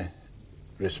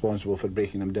responsible for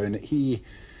breaking them down. He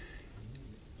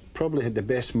probably had the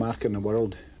best marker in the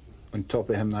world on top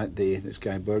of him that day, this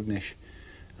guy Bergnish.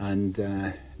 And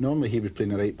normally he would play in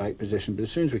the right back position, but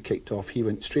as soon as we kicked off, he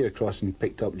went straight across and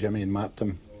picked up Jimmy and marked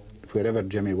him wherever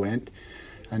Jimmy went.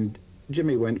 And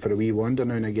Jimmy went for a wee wander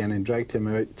now and again and dragged him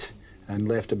out and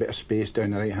left a bit of space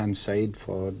down the right hand side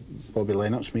for Bobby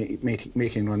Lennox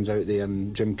making runs out there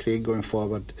and Jim Craig going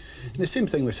forward. And the same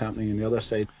thing was happening on the other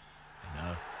side.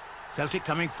 Now, Celtic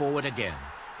coming forward again.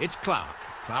 It's Clark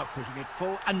pushing it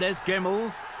forward, and there's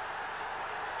Gemmell.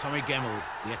 Tommy Gemmell,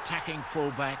 the attacking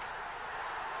fullback.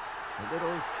 A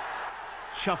little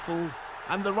shuffle,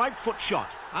 and the right foot shot,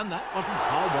 and that wasn't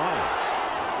far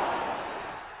wide.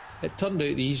 It turned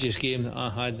out the easiest game that I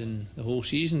had in the whole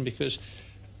season, because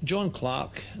John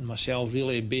Clark and myself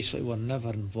really basically were never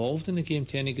involved in the game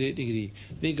to any great degree.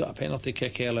 They got a penalty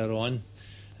kick earlier on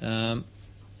and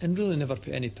really never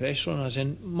put any pressure on us,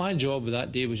 and my job with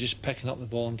that day was just picking up the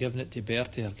ball and giving it to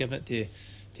Bertie or giving it to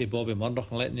Bobby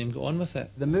Murdoch and letting them get on with it.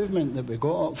 The movement that we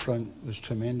got up front was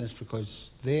tremendous,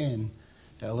 because then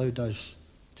it allowed us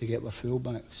to get our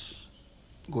fullbacks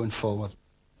going forward.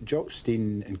 Jock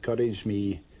Stein encouraged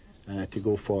me to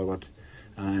go forward,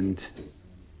 and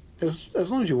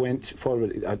as long as you went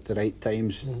forward at the right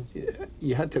times,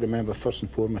 you had to remember first and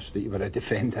foremost that you were a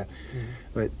defender.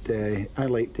 But I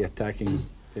liked the attacking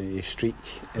streak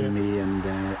in me, and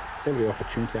every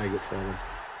opportunity I got forward.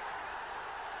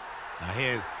 Now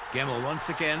here's Gemmell once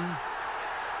again.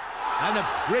 And a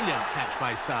brilliant catch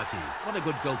by Sati. What a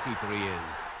good goalkeeper he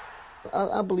is.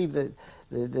 I believe that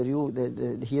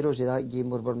the heroes of that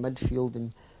game were midfield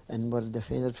and were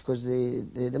defenders, because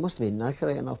they must have been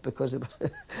accurate enough, because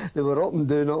they were up and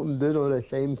down all the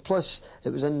time. Plus,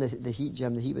 it was in the heat,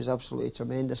 Jim. The heat was absolutely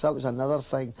tremendous. That was another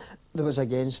thing that was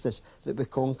against us that we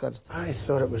conquered. I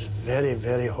thought it was very,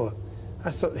 very hot.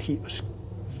 I thought it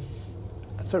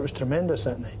was tremendous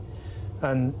that night.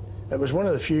 And it was one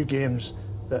of the few games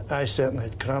that I certainly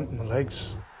had cramp in my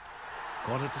legs.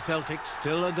 Quarter to Celtic,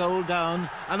 still a goal down,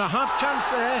 and a half chance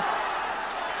there.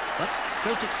 But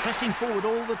Celtic pressing forward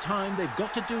all the time. They've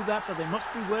got to do that, but they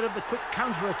must beware of the quick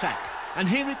counter-attack. And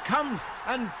here it comes,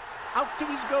 and out to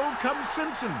his goal comes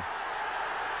Simpson.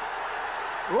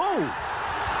 Oh!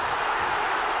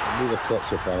 We were caught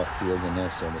so far upfield, and I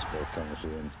saw this ball coming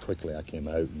through, and quickly I came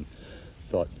out and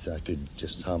thought I could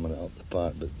just hammer it up the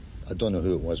park, but I don't know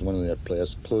who it was, one of their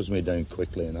players closed me down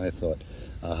quickly, and I thought,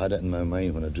 I had it in my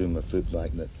mind when I drew my foot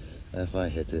back that if I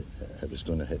hit it, it was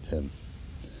going to hit him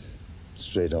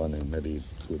straight on and maybe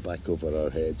go back over our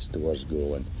heads towards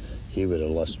goal, and he would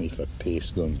have lost me for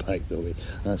pace going back the way,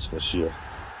 that's for sure.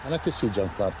 And I could see John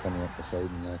Clark coming up the side,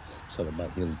 and I sort of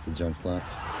back heel to John Clark.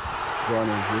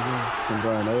 Ronnie, as usual, come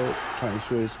down out, trying to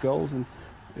show his skills, and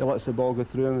he lets the ball go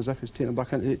through him as if he's taking it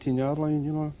back into the 18-yard line,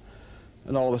 you know.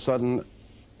 And all of a sudden,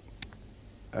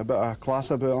 a bit of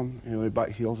class about him, you know, he back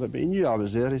heels it. But he knew I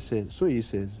was there, he said. So he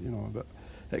says, you know. But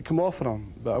it come off for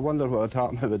him. But I wonder what would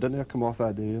happen if it didn't come off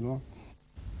that day, you know.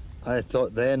 I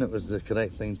thought then it was the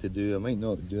correct thing to do. I might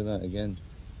not do that again.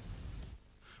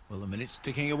 Well, the minutes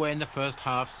ticking away in the first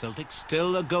half. Celtic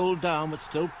still a goal down, but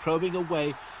still probing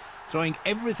away, throwing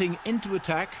everything into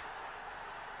attack.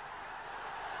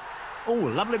 Oh,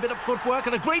 lovely bit of footwork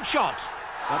and a great shot,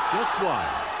 but just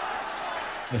wide.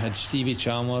 We had Stevie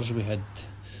Chalmers, we had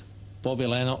Bobby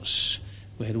Lennox,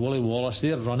 we had Willie Wallace.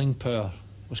 Their running power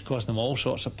was causing them all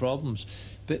sorts of problems.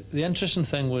 But the interesting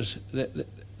thing was that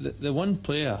the one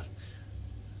player,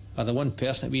 or the one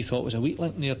person that we thought was a weak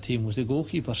link in their team was the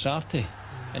goalkeeper, Sarti.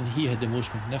 And he had the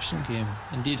most magnificent game.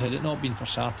 Indeed, had it not been for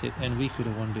Sarti, then we could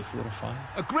have won by 4 or 5.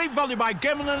 A great volley by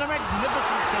Gemmell and a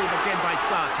magnificent save again by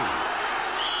Sarti.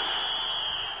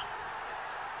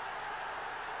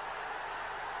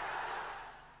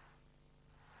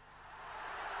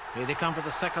 Here they come for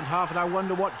the second half, and I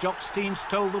wonder what Jock Steins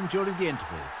told them during the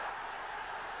interval.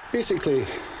 Basically,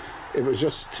 it was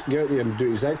just go out there and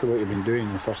do exactly what you've been doing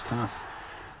in the first half.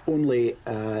 Only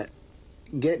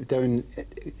get down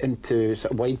into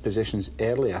sort of wide positions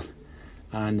earlier,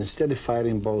 and instead of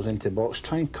firing balls into the box,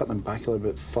 try and cut them back a little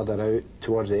bit further out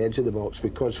towards the edge of the box,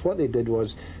 because what they did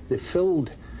was they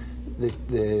filled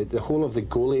the whole of the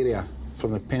goal area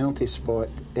from the penalty spot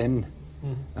in,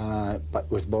 but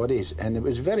with bodies, and it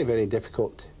was very, very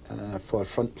difficult for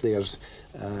front players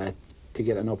to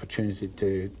get an opportunity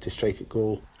to strike a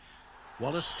goal.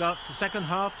 Wallace starts the second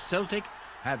half. Celtic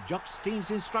have Jock Steins'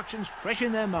 instructions fresh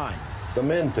in their minds. The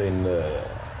main thing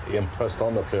he impressed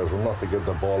on the players was not to give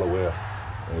the ball away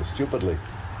stupidly.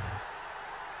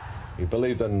 He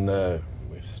believed in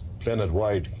playing it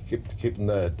wide, keeping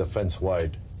the defence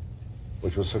wide,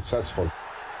 which was successful.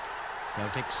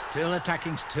 Celtic still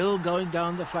attacking, still going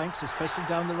down the flanks, especially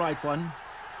down the right one.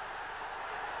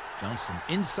 Johnson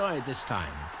inside this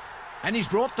time. And he's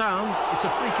brought down. It's a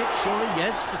free kick, surely,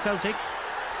 yes, for Celtic.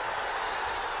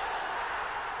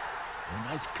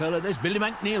 A nice curler. There's Billy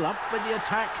McNeil up with the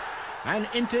attack. And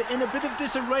Inter in a bit of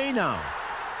disarray now.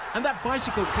 And that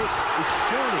bicycle kick is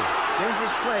surely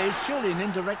dangerous play, surely an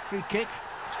indirect free kick.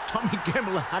 Tommy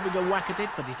Gemmell having a whack at it,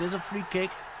 but it is a free kick.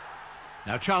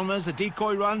 Now Chalmers, a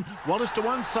decoy run, Wallace to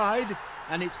one side,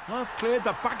 and it's half cleared,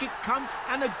 but back it comes,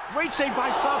 and a great save by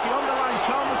Sarti on the line.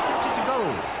 Chalmers thinks it's a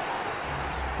goal.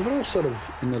 We were all sort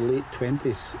of in the late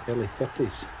 20s, early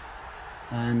 30s,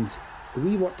 and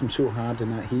we worked them so hard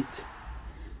in that heat.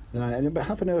 And about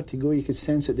half an hour to go, you could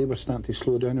sense that they were starting to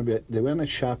slow down a bit. They weren't as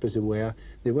sharp as they were.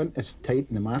 They weren't as tight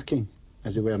in the marking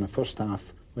as they were in the first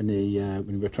half when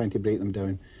we were trying to break them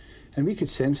down. And we could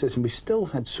sense this, and we still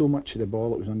had so much of the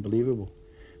ball, it was unbelievable.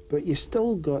 But you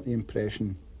still got the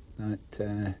impression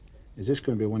that, is this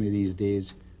going to be one of these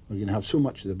days we're going to have so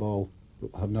much of the ball,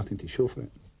 but we'll have nothing to show for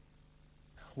it?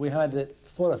 We had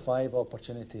 4 or 5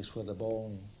 opportunities where the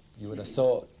ball, you would have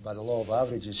thought, by the law of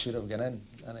averages, should have gone in,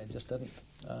 and it just didn't.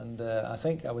 And I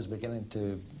think I was beginning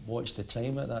to watch the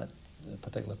time at that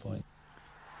particular point.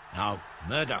 Now,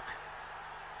 Murdoch,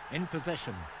 in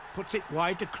possession, puts it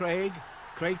wide to Craig.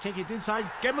 Craig taking it inside.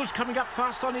 Gemmell's coming up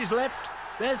fast on his left.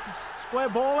 There's the square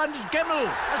ball, and Gemmell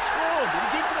has scored.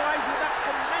 He's equalised with that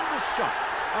tremendous shot.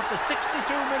 After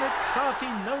 62 minutes, Sarti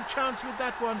no chance with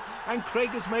that one, and Craig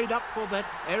has made up for that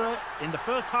error in the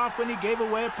first half when he gave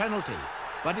away a penalty.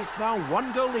 But it's now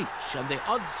 1 goal each, and the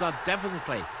odds are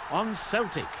definitely on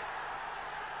Celtic.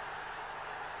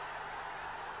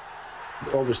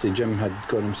 Obviously, Jim had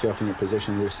got himself in a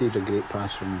position. He received a great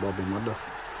pass from Bobby Murdoch,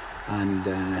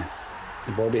 and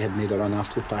Bobby had made a run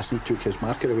after the pass, and he took his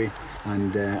marker away.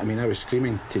 And I mean, I was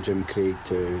screaming to Jim Craig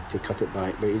to cut it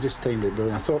back, but he just timed it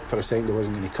brilliant. I thought for a second he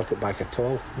wasn't going to cut it back at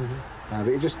all, but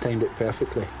he just timed it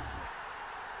perfectly.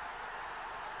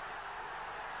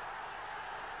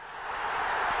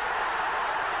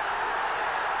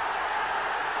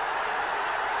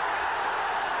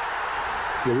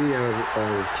 The way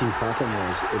our team pattern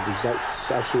was, it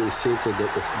was absolutely sacred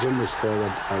that if Jim was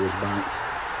forward, I was back.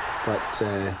 But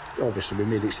obviously we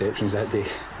made exceptions that day.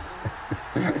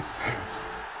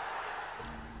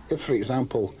 If, for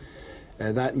example,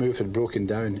 that move had broken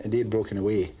down and they'd broken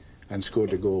away, and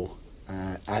scored a goal,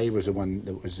 I was the one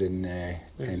that was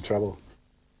in trouble.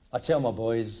 I tell my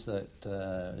boys that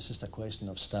it's just a question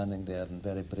of standing there and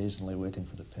very brazenly waiting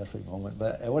for the perfect moment,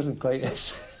 but it wasn't quite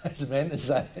as meant as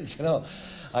that, you know.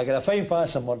 I got a fine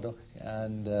pass on Murdoch,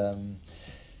 and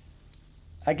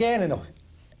again, you know,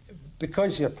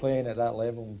 because you're playing at that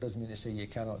level doesn't mean to say you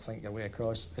cannot think your way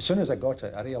across. As soon as I got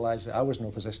it, I realised that I was in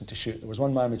no position to shoot. There was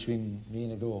one man between me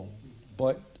and the goal,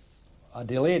 but I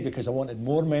delayed because I wanted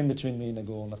more men between me and the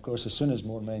goal, and of course as soon as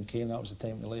more men came, that was the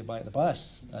time to lay back the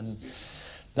pass. And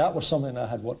that was something I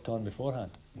had worked on beforehand.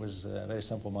 It was a very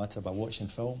simple matter by watching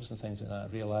films and things like that.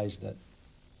 I realised that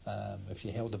if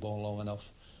you held the ball long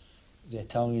enough, the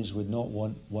Italians would not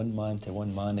want one man to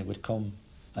one man. They would come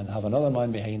and have another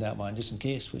man behind that man just in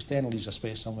case, which then leaves a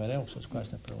space somewhere else. So it's a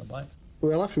question of pulling back.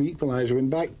 Well, after we equalised, we went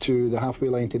back to the halfway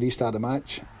line to restart the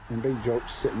match, and Big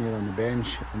Jock's sitting there on the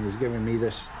bench, and he was giving me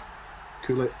this,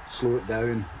 cool it, slow it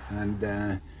down,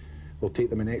 and we'll take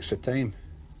them in extra time.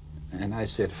 And I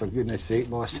said, for goodness sake,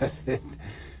 boss, I said,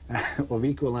 we've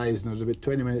equalised and there's about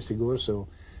 20 minutes to go or so.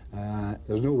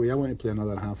 There's no way I want to play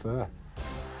another half hour.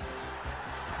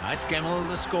 That's Gemmell,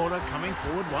 the scorer, coming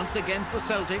forward once again for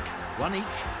Celtic, one each.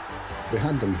 We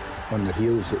had them on their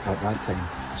heels at that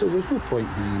time, so there was no point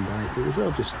hanging back. It was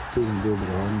all just taking the deal with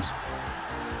the horns.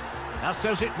 Now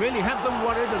Celtic really have them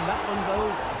worried, and that one, though,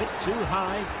 a bit too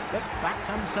high. But back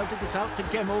comes Celtic, is out to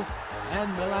Gemmell,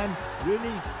 and Milan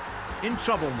really in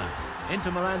trouble now.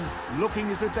 Inter Milan looking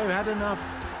as if they've had enough.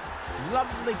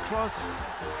 Lovely cross,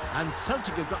 and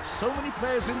Celtic have got so many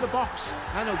players in the box,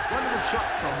 and a wonderful shot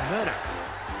from Murdoch.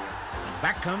 And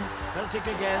back comes Celtic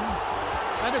again,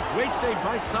 and a great save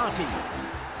by Sarti.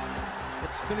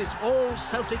 But still it's all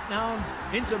Celtic now.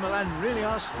 Inter Milan really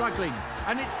are struggling,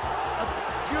 and it's a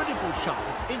beautiful shot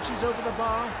that inches over the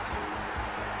bar.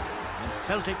 And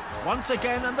Celtic once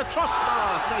again, and the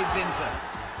crossbar saves Inter.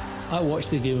 I watched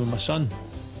the game with my son,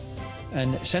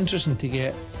 and it's interesting to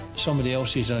get somebody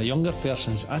else's or a younger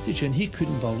person's attitude, and he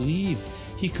couldn't believe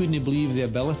the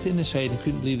ability in the side, he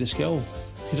couldn't believe the skill.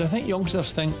 Because I think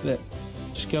youngsters think that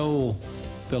skill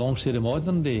belongs to the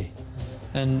modern day,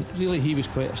 and really he was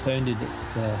quite astounded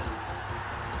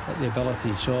at the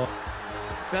ability. So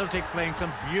Celtic playing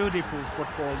some beautiful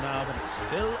football now, but it's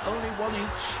still only one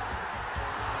each.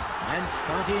 And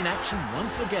Sarti in action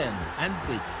once again, and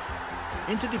the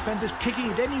Inter defenders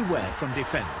kicking it anywhere from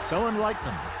defence, so unlike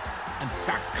them. And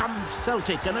back comes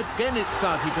Celtic, and again it's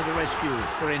Sarti to the rescue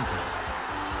for Inter.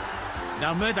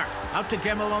 Now Murdoch out to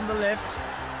Gemmell on the left.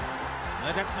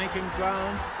 Murdoch making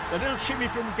ground. A little shimmy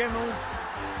from Gemmell.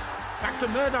 Back to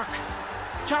Murdoch.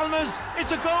 Chalmers,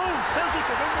 it's a goal! Celtic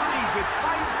are in the lead with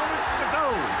 5 minutes to go.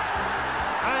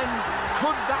 And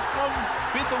could that one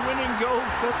be the winning goal?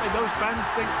 Certainly those fans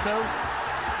think so.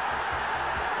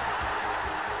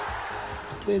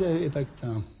 Played out of Big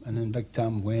Tam, and then Big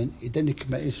Tam went. He didn't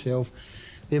commit himself.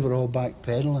 They were all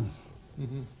backpedaling.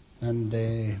 And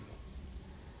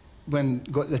when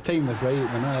the time was right,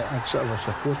 when I sort of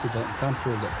supported it and Tam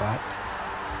pulled it back,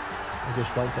 I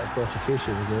just whacked it across the face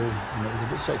of the goal, and it was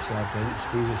about 6 yards out.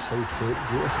 Stevie's side foot,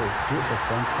 beautiful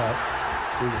contact.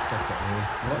 Stevie stuck it away.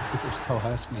 A lot of people still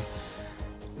ask me,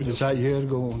 was that your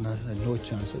goal? And I said, no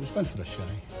chance. It was going for a shy.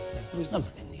 It was never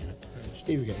in near it.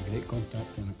 Stevie got a great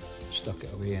contact on it, stuck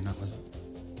it away, and that was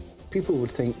it. People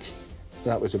would think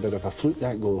that was a bit of a fluke,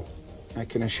 that goal. I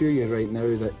can assure you right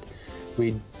now that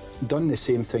we'd done the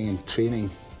same thing in training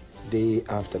day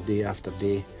after day after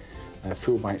day.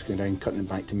 Full-backs going down, cutting it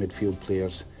back to midfield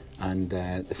players, and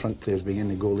the front players being in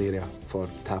the goal area for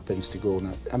tap-ins to goal.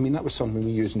 I mean, that was something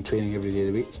we used in training every day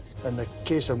of the week. In the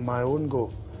case of my own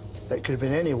goal, it could have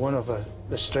been any one of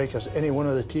the strikers, any one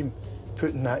of the team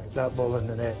putting that ball in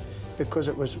the net, because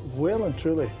it was well and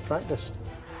truly practiced.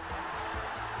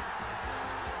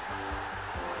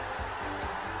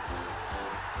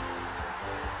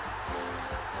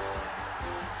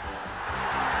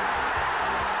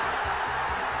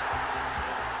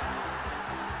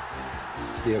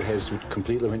 Their heads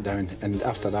completely went down, and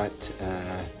after that,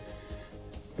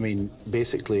 I mean,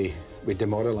 basically we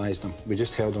demoralised them. We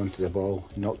just held on to the ball,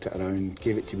 knocked it around,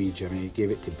 gave it to wee Jimmy,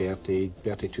 gave it to Bertie.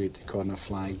 Bertie took it to the corner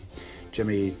flag.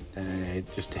 Jimmy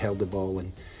just held the ball,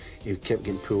 and he kept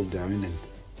getting pulled down,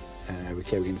 and we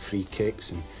kept getting free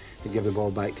kicks, and he'd give the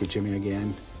ball back to Jimmy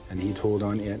again, and he'd hold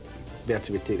on to it.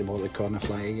 Bertie would take the ball to the corner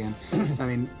flag again. I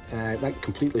mean, that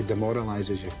completely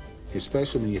demoralises you,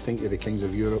 especially when you think you're the kings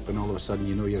of Europe and all of a sudden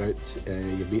you know you're out,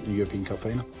 you're beating the European Cup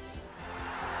final.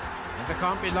 And there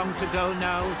can't be long to go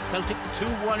now. Celtic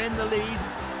 2-1 in the lead.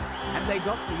 Have they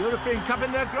got the European Cup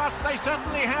in their grasp? They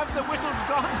certainly have. The whistle's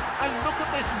gone. And look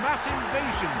at this mass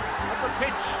invasion of the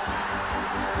pitch.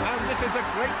 And This is a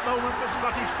great moment for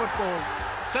Scottish football.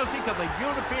 Celtic are the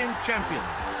European champions.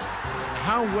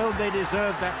 How well they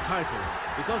deserve that title,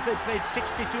 because they played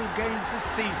 62 games this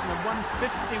season and won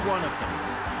 51 of them.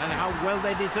 And how well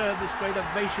they deserve this great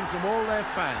ovation from all their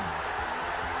fans.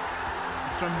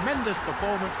 A tremendous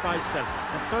performance by Celtic,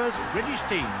 the first British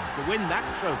team to win that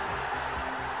trophy.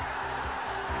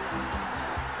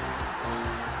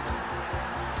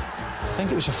 I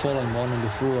think it was the following morning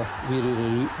before we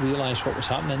really realised what was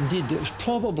happening. Indeed,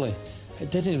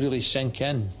 it didn't really sink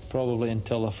in, probably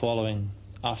until the following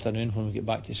afternoon when we get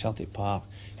back to Celtic Park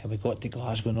and we got to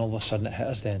Glasgow, and all of a sudden it hit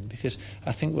us then, because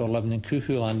I think we were living in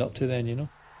cuckoo land up to then, you know.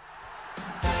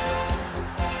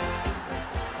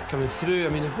 Coming through, I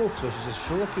mean, the whole place was just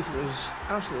full of people. It was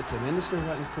absolutely tremendous coming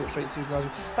back in the coach right through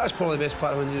Glasgow. That was probably the best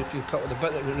part of the European Cup, the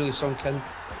bit that really sunk in.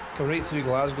 Coming right through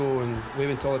Glasgow and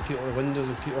waving to all the people at the windows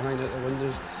and people hanging out the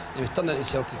windows. And we turned into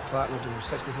Celtic Park and there were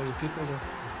 60,000 people there.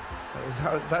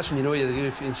 That's when you know you're the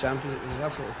European champions. It was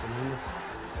absolutely tremendous.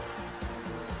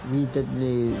 We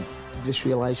didn't just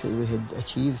realise what we had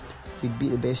achieved. We'd beat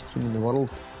the best team in the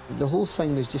world. The whole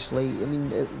thing was just like, I mean,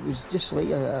 it was just like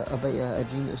a bit of a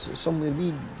dream. It was somewhere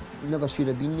we never should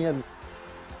have been there.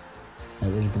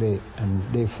 It was great, and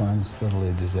the fans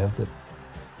thoroughly deserved it.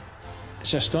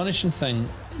 It's an astonishing thing.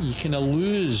 You kind of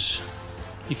lose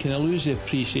the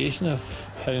appreciation of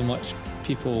how much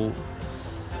people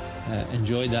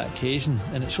enjoyed that occasion,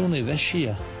 and it's only this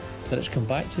year that it's come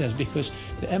back to us, because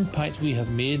the impact we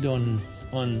have made on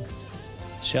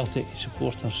Celtic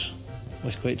supporters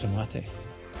was quite dramatic.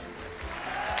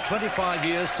 25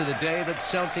 years to the day that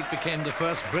Celtic became the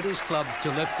first British club to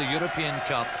lift the European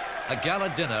Cup, a gala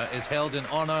dinner is held in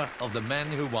honour of the men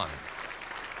who won.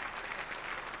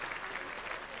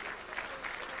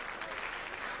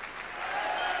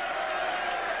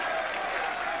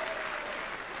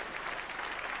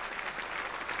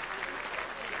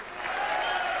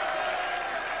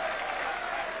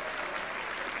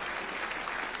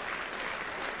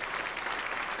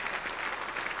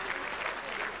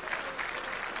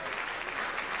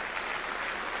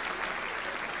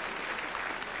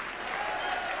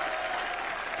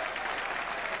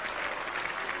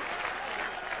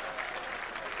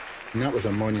 And that was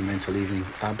a monumental evening,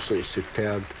 absolutely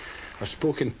superb. I've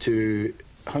spoken to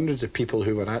hundreds of people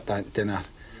who were at that dinner,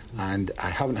 and I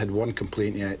haven't had one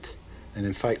complaint yet. And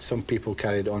in fact, some people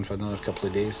carried on for another couple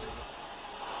of days.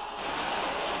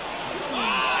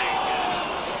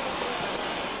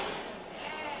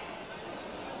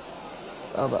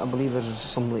 I believe there was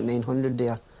something like 900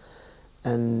 there,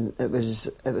 and it was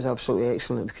absolutely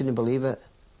excellent. We couldn't believe it,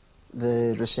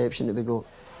 the reception that we got.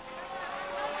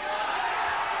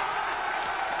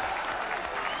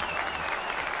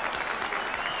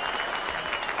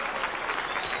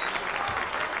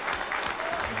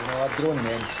 I'd grown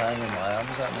men trying in my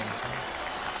arms that night,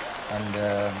 and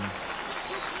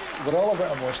we're all a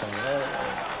bit emotional, you know.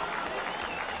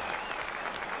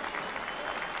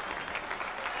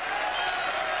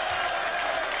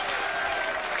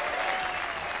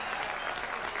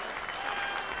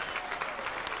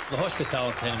 The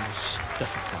hospitality then was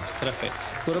different, terrific.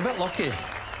 We're a bit lucky,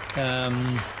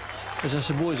 as I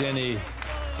suppose any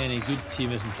good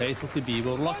team is entitled to be.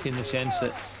 We're lucky in the sense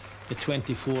that the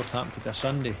 24th happened to be a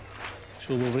Sunday,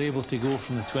 so we were able to go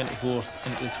from the 24th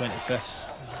into the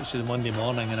 25th, which is the Monday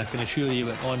morning, and I can assure you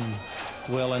it went on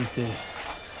well into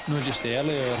not just the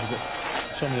early hours, but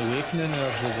some of the awakening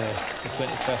hours of the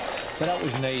 25th. But that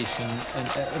was nice, and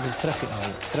it was a terrific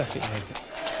night.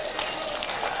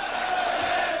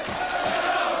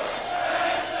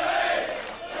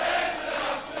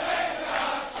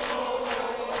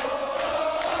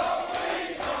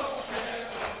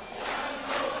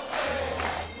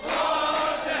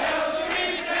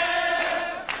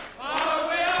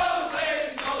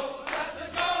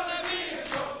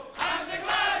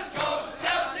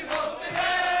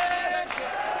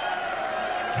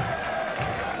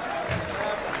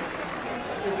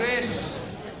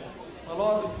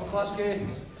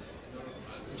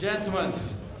 Gentlemen,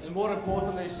 and more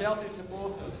importantly, Celtic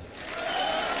supporters,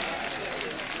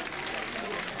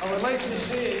 I would like to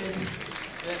say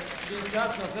that being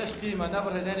captain of this team, I never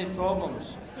had any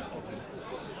problems.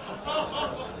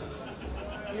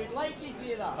 You'd like to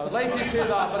say that? I would like to say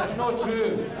that, but it's not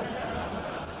true.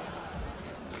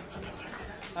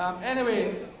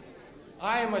 Anyway,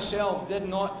 I myself did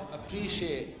not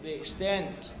appreciate the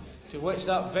extent to which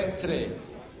that victory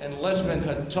in Lisbon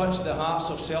had touched the hearts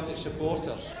of Celtic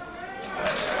supporters.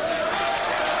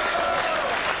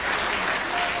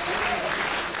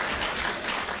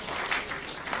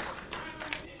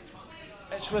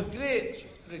 It's with great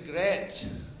regret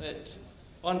that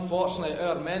Unfortunately,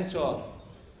 our mentor,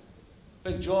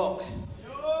 Big Jock,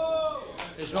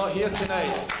 is not here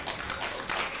tonight.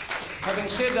 Having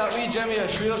said that, wee Jimmy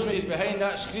assures me he's behind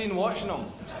that screen watching him.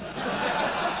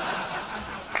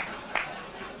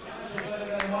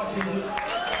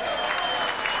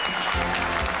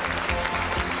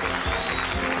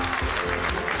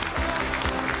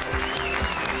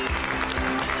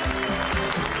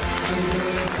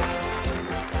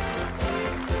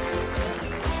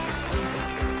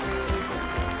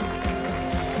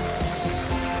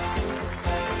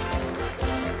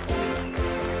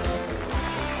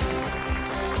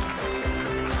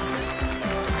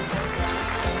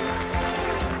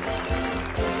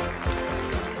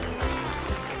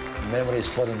 Memories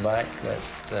flooding back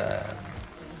that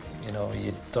you know,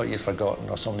 you thought you'd forgotten,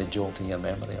 or somebody jolting your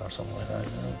memory or something like that.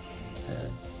 You know?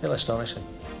 Really astonishing.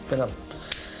 It's been an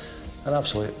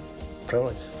absolute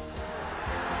privilege.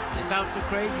 It's out to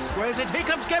Craig, squares it. Here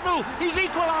comes Gemmell. He's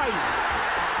equalised.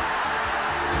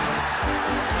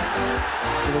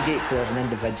 They were great players and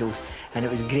individuals, and it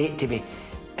was great to be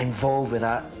involved with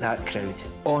that crowd,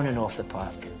 on and off the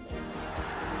park.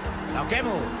 Now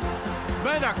Gemmell,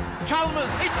 Murdoch,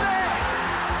 Chalmers, it's there!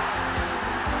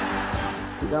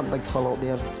 That big fellow up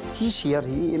there, he's here. I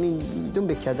mean, don't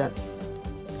be kidding.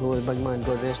 Oh, the big man,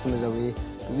 God rest him, is away.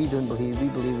 But we don't believe, we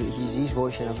believe that he's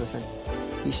watching everything.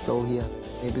 He's still here.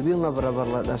 But we'll never ever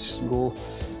let this go.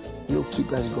 We'll keep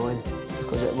this going,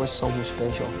 because it was something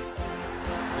special.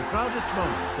 The proudest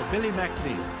moment for Billy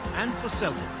McNeil and for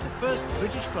Celtic, the first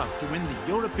British club to win the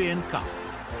European Cup.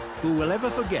 Who will ever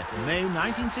forget May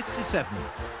 1967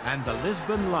 and the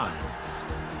Lisbon Lions?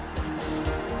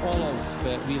 All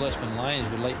of we Lisbon Lions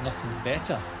would like nothing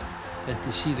better than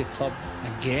to see the club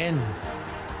again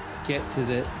get to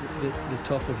the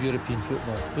top of European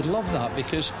football. We'd love that,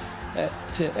 because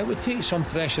it would take some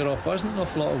pressure off us in an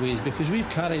awful lot of ways, because we've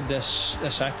carried this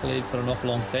accolade for an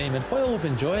awful long time, and while we've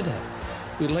enjoyed it,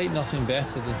 we'd like nothing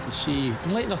better than to see,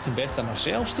 and like nothing better than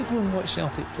ourselves, to go and watch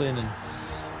Celtic playing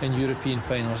in European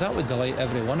finals. That would delight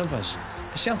every one of us.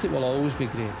 Celtic will always be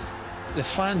great. The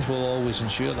fans will always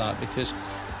ensure that, because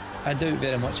I doubt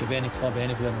very much if any club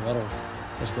anywhere in the world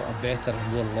has got a better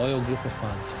and more loyal group of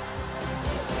fans.